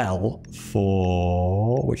work well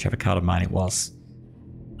for whichever card of mine it was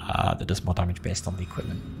that does more damage based on the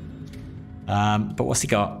equipment. But what's he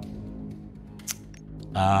got?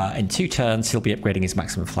 In 2 turns, he'll be upgrading his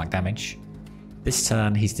maximum flak damage. This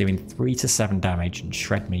turn, he's doing 3 to 7 damage and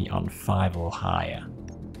shred me on 5 or higher.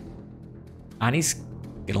 And he's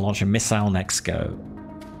going to launch a missile next go.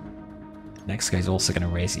 Next go is also going to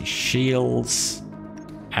raise his shields.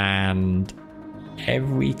 And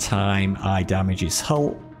every time I damage his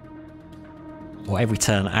hull, or every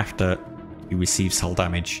turn after he receives hull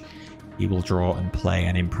damage, he will draw and play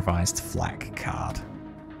an improvised flak card.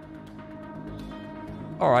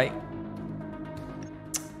 Alright.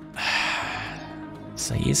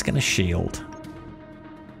 So he is going to shield.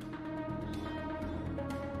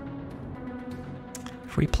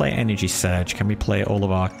 If we play Energy Surge, can we play all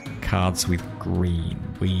of our cards with green?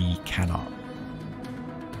 We cannot.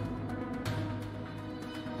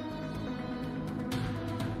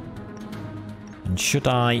 And should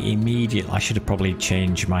I immediately... I should have probably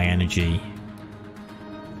changed my energy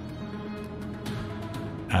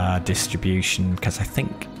distribution, because I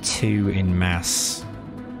think 2 in mass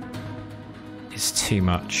is too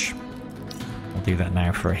much. I'll do that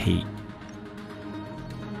now for a heat.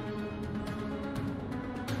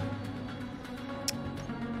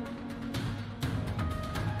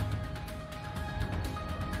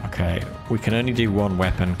 Okay, we can only do one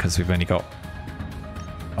weapon because we've only got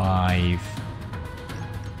 5.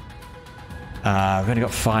 We've only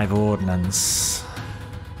got 5 ordnance.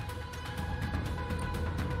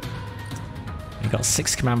 We've got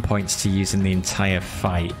 6 command points to use in the entire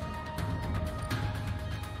fight.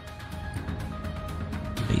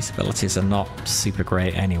 These abilities are not super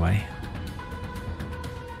great anyway.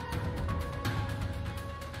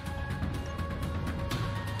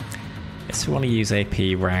 Guess we want to use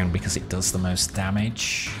AP round because it does the most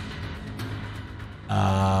damage.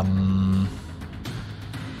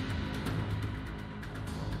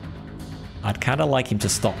 I'd kind of like him to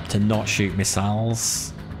stop to not shoot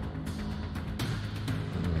missiles.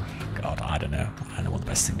 God, I don't know. I don't know what the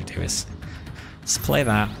best thing to do is. Let's play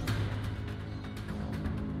that.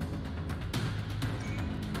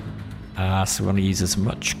 So we want to use as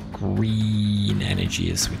much green energy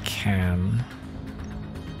as we can.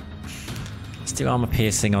 Let's do armor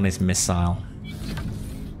piercing on his missile.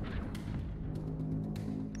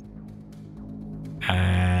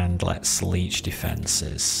 And let's leech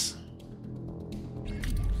defenses.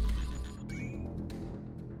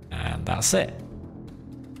 And that's it.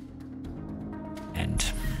 End.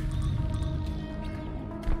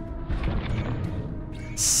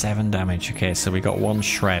 7 damage. Okay, so we got 1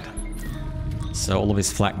 shred. So all of his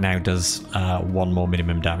flak now does 1 more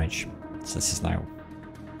minimum damage. So this is now,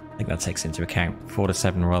 I think that takes into account 4 to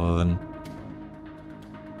 7 rather than...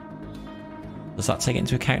 Does that take it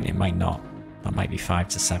into account? It might not. That might be 5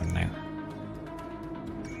 to 7 now.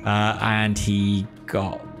 And he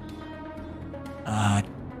got...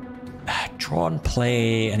 draw and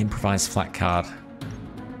play an improvised flak card.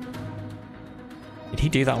 Did he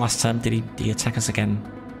do that last turn? Did he attack us again?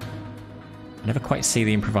 I never quite see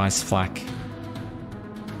the improvised flak.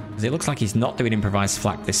 Because it looks like he's not doing improvised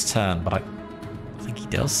flak this turn, but I think he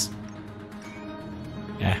does.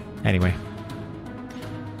 Yeah, anyway.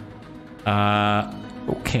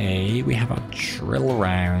 Okay, we have our drill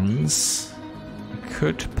rounds. We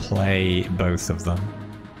could play both of them.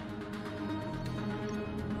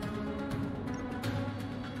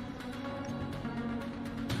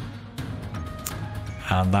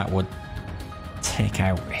 And that would take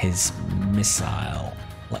out his missile.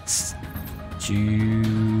 Let's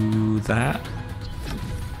do that.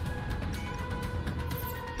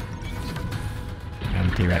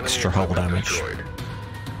 And do extra hull damage.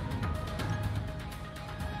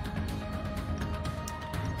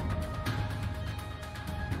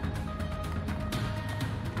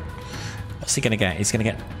 What's he going to get? He's going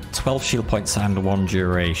to get 12 shield points and 1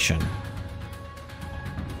 duration.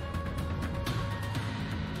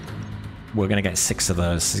 We're going to get 6 of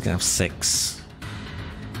those. He's going to have 6.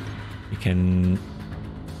 We can...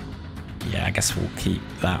 Yeah, I guess we'll keep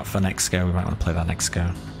that for next go. We might want to play that next go.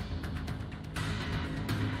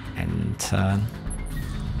 End turn.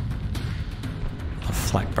 A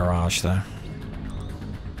flak barrage though.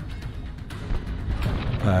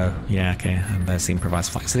 Oh, yeah, okay. And there's the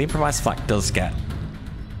improvised flak. So the improvised flak does get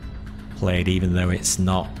played even though it's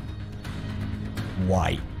not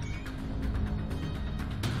white.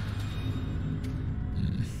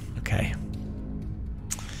 Okay.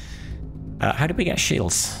 How did we get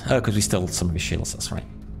shields? Oh, because we stole some of his shields, that's right.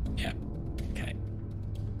 Yeah. Okay.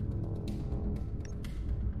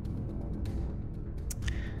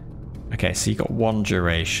 Okay, so you got 1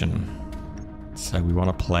 duration. So we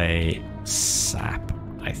want to play sap,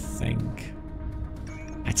 I think.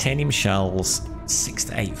 Titanium shells, 6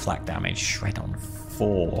 to 8 flak damage. Shred on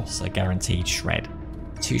 4, so guaranteed shred.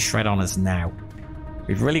 2 shred on us now.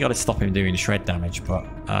 We've really got to stop him doing shred damage, but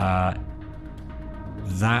that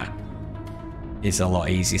is a lot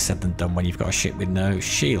easier said than done when you've got a ship with no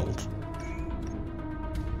shield.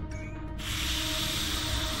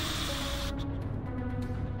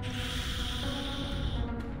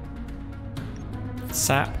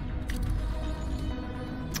 Sap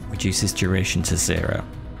reduces duration to 0,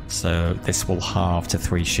 so this will halve to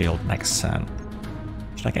 3 shield next turn.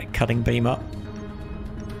 Should I get cutting beam up?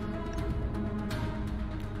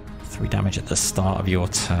 3 damage at the start of your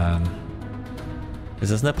turn. Because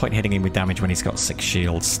there's no point hitting him with damage when he's got 6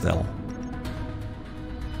 shields still.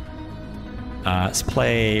 Let's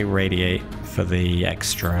play Radiate for the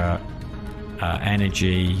extra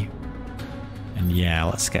energy. And yeah,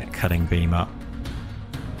 let's get Cutting Beam up.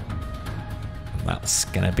 And that's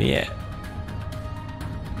gonna be it.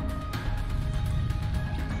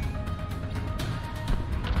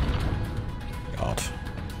 God.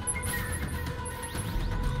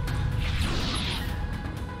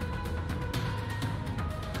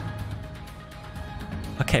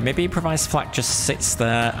 Okay, maybe Improvised Flak just sits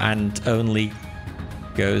there and only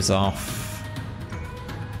goes off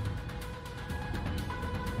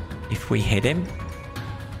if we hit him.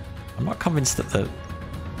 I'm not convinced that the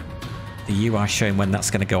UI showing when that's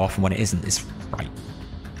going to go off and when it isn't is right.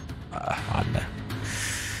 I don't know.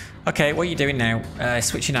 Okay, what are you doing now?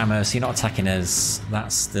 Switching ammo, so you're not attacking us.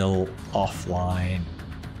 That's still offline.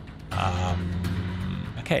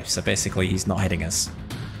 Okay, so basically he's not hitting us,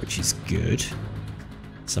 which is good.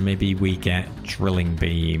 So maybe we get drilling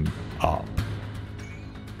beam up.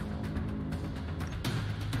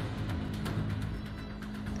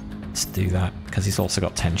 Let's do that, because he's also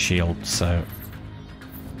got 10 shield, so...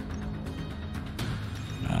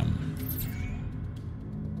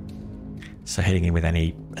 so hitting him with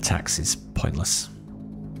any attacks is pointless.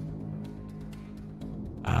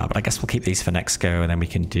 But I guess we'll keep these for next go, and then we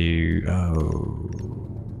can do... Oh...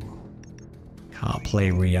 Can't play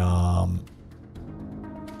rearm.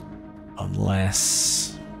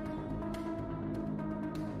 Unless...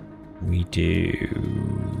 we do...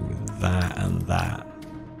 that and that.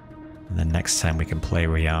 And then next time we can play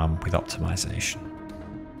rearm with optimization.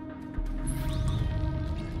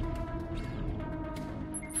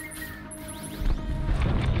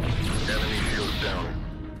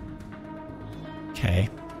 Okay,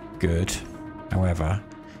 good. However,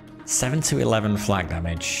 7 to 11 flag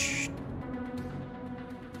damage.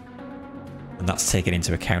 And that's taken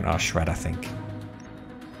into account our shred, I think.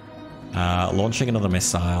 Launching another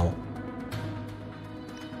missile.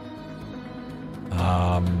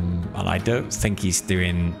 And I don't think he's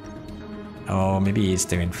doing... Oh, maybe he is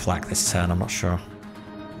doing flak this turn, I'm not sure.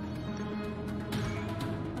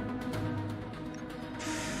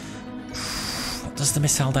 What does the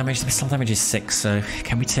missile damage? The missile damage is 6, so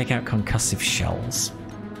can we take out concussive shells?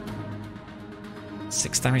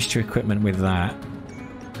 6 damage to equipment with that.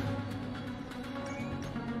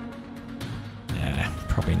 Yeah,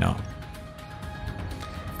 probably not.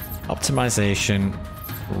 Optimization,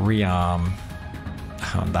 rearm,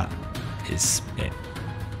 and that is it.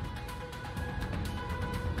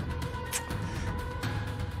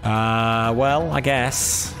 Well, I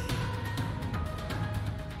guess.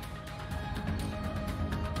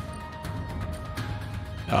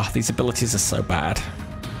 Oh, these abilities are so bad.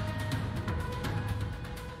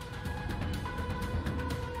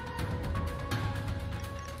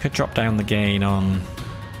 Could drop down the gain on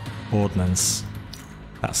ordnance.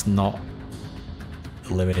 That's not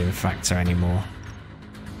a limiting factor anymore.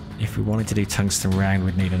 If we wanted to do tungsten round,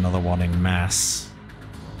 we'd need another one in mass.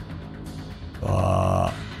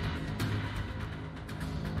 But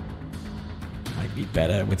might be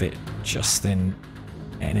better with it just in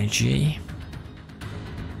energy.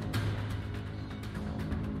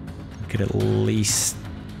 We could at least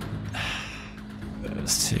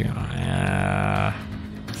those two.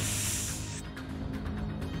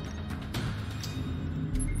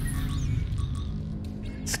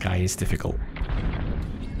 This guy is difficult.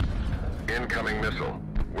 Incoming missile.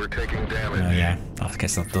 We're taking damage. Oh yeah, I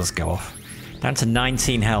guess that does go off. Down to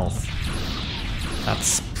 19 health.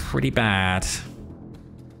 That's pretty bad.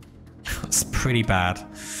 That's pretty bad.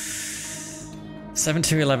 7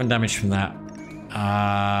 to 11 damage from that.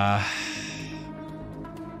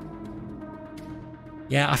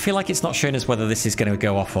 Yeah, I feel like it's not showing us whether this is going to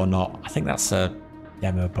go off or not. I think that's a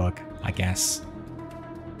demo bug, I guess.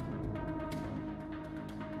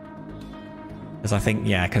 Because I think,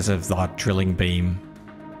 yeah, because of that drilling beam.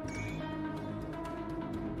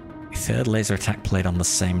 Third laser attack played on the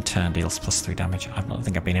same turn deals +3 damage. I don't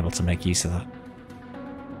think I've been able to make use of that.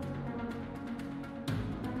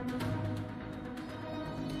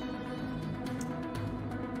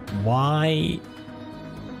 Why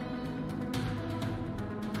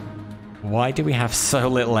do we have so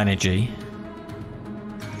little energy?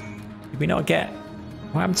 Did we not get...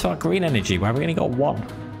 What happened to our green energy? Why have we only got 1?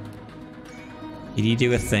 Did he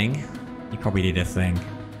do a thing? He probably did a thing.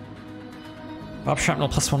 Bob shrapnel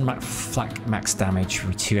 +1 flak max damage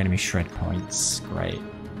for 2 enemy shred points. Great.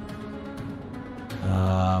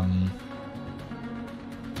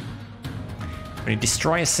 When you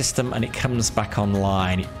destroy a system and it comes back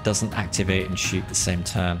online, it doesn't activate and shoot the same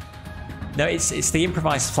turn. No, it's the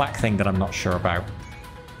improvised flak thing that I'm not sure about.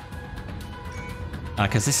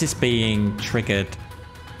 Because this is being triggered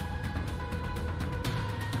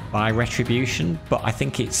by retribution, but I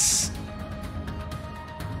think it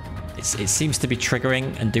seems to be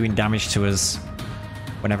triggering and doing damage to us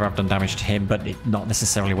whenever I've done damage to him, but not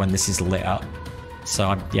necessarily when this is lit up. So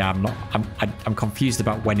I'm confused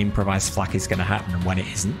about when improvised flak is going to happen and when it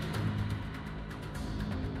isn't.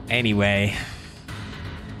 Anyway,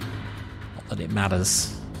 not that it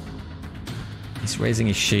matters. He's raising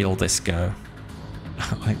his shield this go. I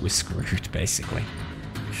think we're screwed, basically.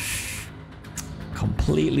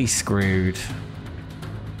 Completely screwed.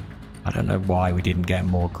 I don't know why we didn't get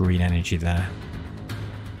more green energy there.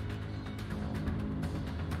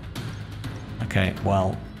 Okay,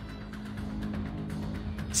 well,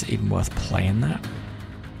 is it even worth playing that?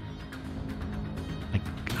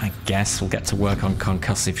 I guess we'll get to work on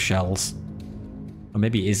concussive shells. Or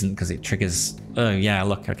maybe it isn't because it triggers... Oh yeah,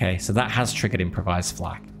 look, okay. So that has triggered improvised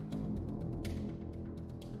flak.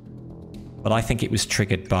 But I think it was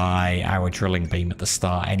triggered by our drilling beam at the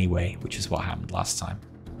start anyway, which is what happened last time.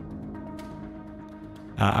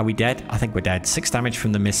 Are we dead? I think we're dead. 6 damage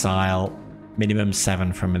from the missile. Minimum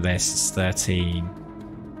 7 from this. 13.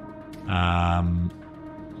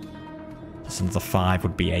 Plus another 5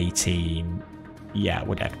 would be 18. Yeah,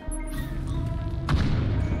 we're dead.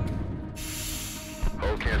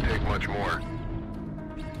 Hull can't take much more.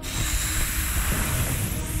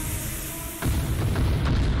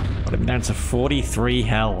 Got him down to 43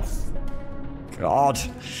 health. God.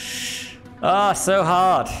 Ah, so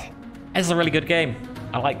hard. It's a really good game.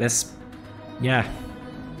 I like this. Yeah.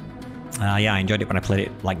 Yeah, I enjoyed it when I played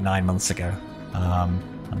it like 9 months ago.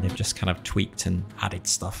 And they've just kind of tweaked and added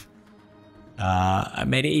stuff. I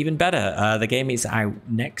made it even better. The game is out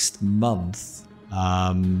next month.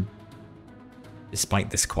 Despite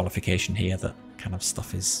this qualification here that kind of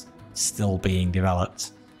stuff is still being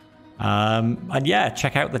developed. And yeah,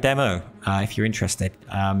 check out the demo if you're interested.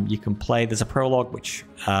 You can play, there's a prologue which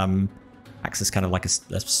acts as kind of like a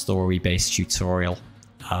story-based tutorial,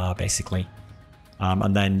 basically.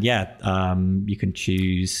 And then, yeah, you can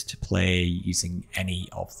choose to play using any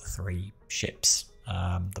of the 3 ships.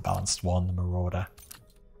 The Balanced One, the Marauder,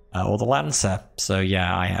 or the Lancer. So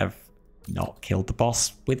yeah, I have not killed the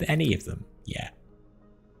boss with any of them yet.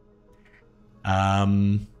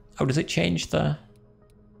 Oh, does it change the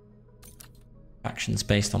factions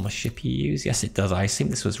based on the ship you use? Yes, it does. I assume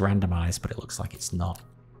this was randomized, but it looks like it's not.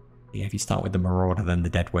 Yeah, if you start with the Marauder, then the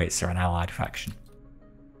Deadweights are an allied faction.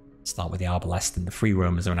 Start with the Arbalest, and the Free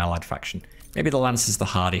Roamers are an allied faction. Maybe the Lancer's the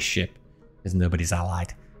hardest ship, because nobody's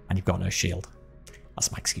allied, and you've got no shield. That's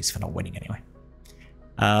my excuse for not winning anyway.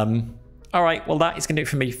 Alright, well that is going to do it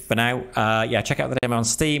for me for now. Yeah, check out the demo on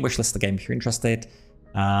Steam, wishlist the game if you're interested.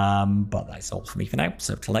 But that's all for me for now.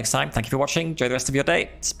 So till next time, thank you for watching, enjoy the rest of your day.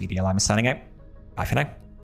 Speedy Lima signing out. Bye for now.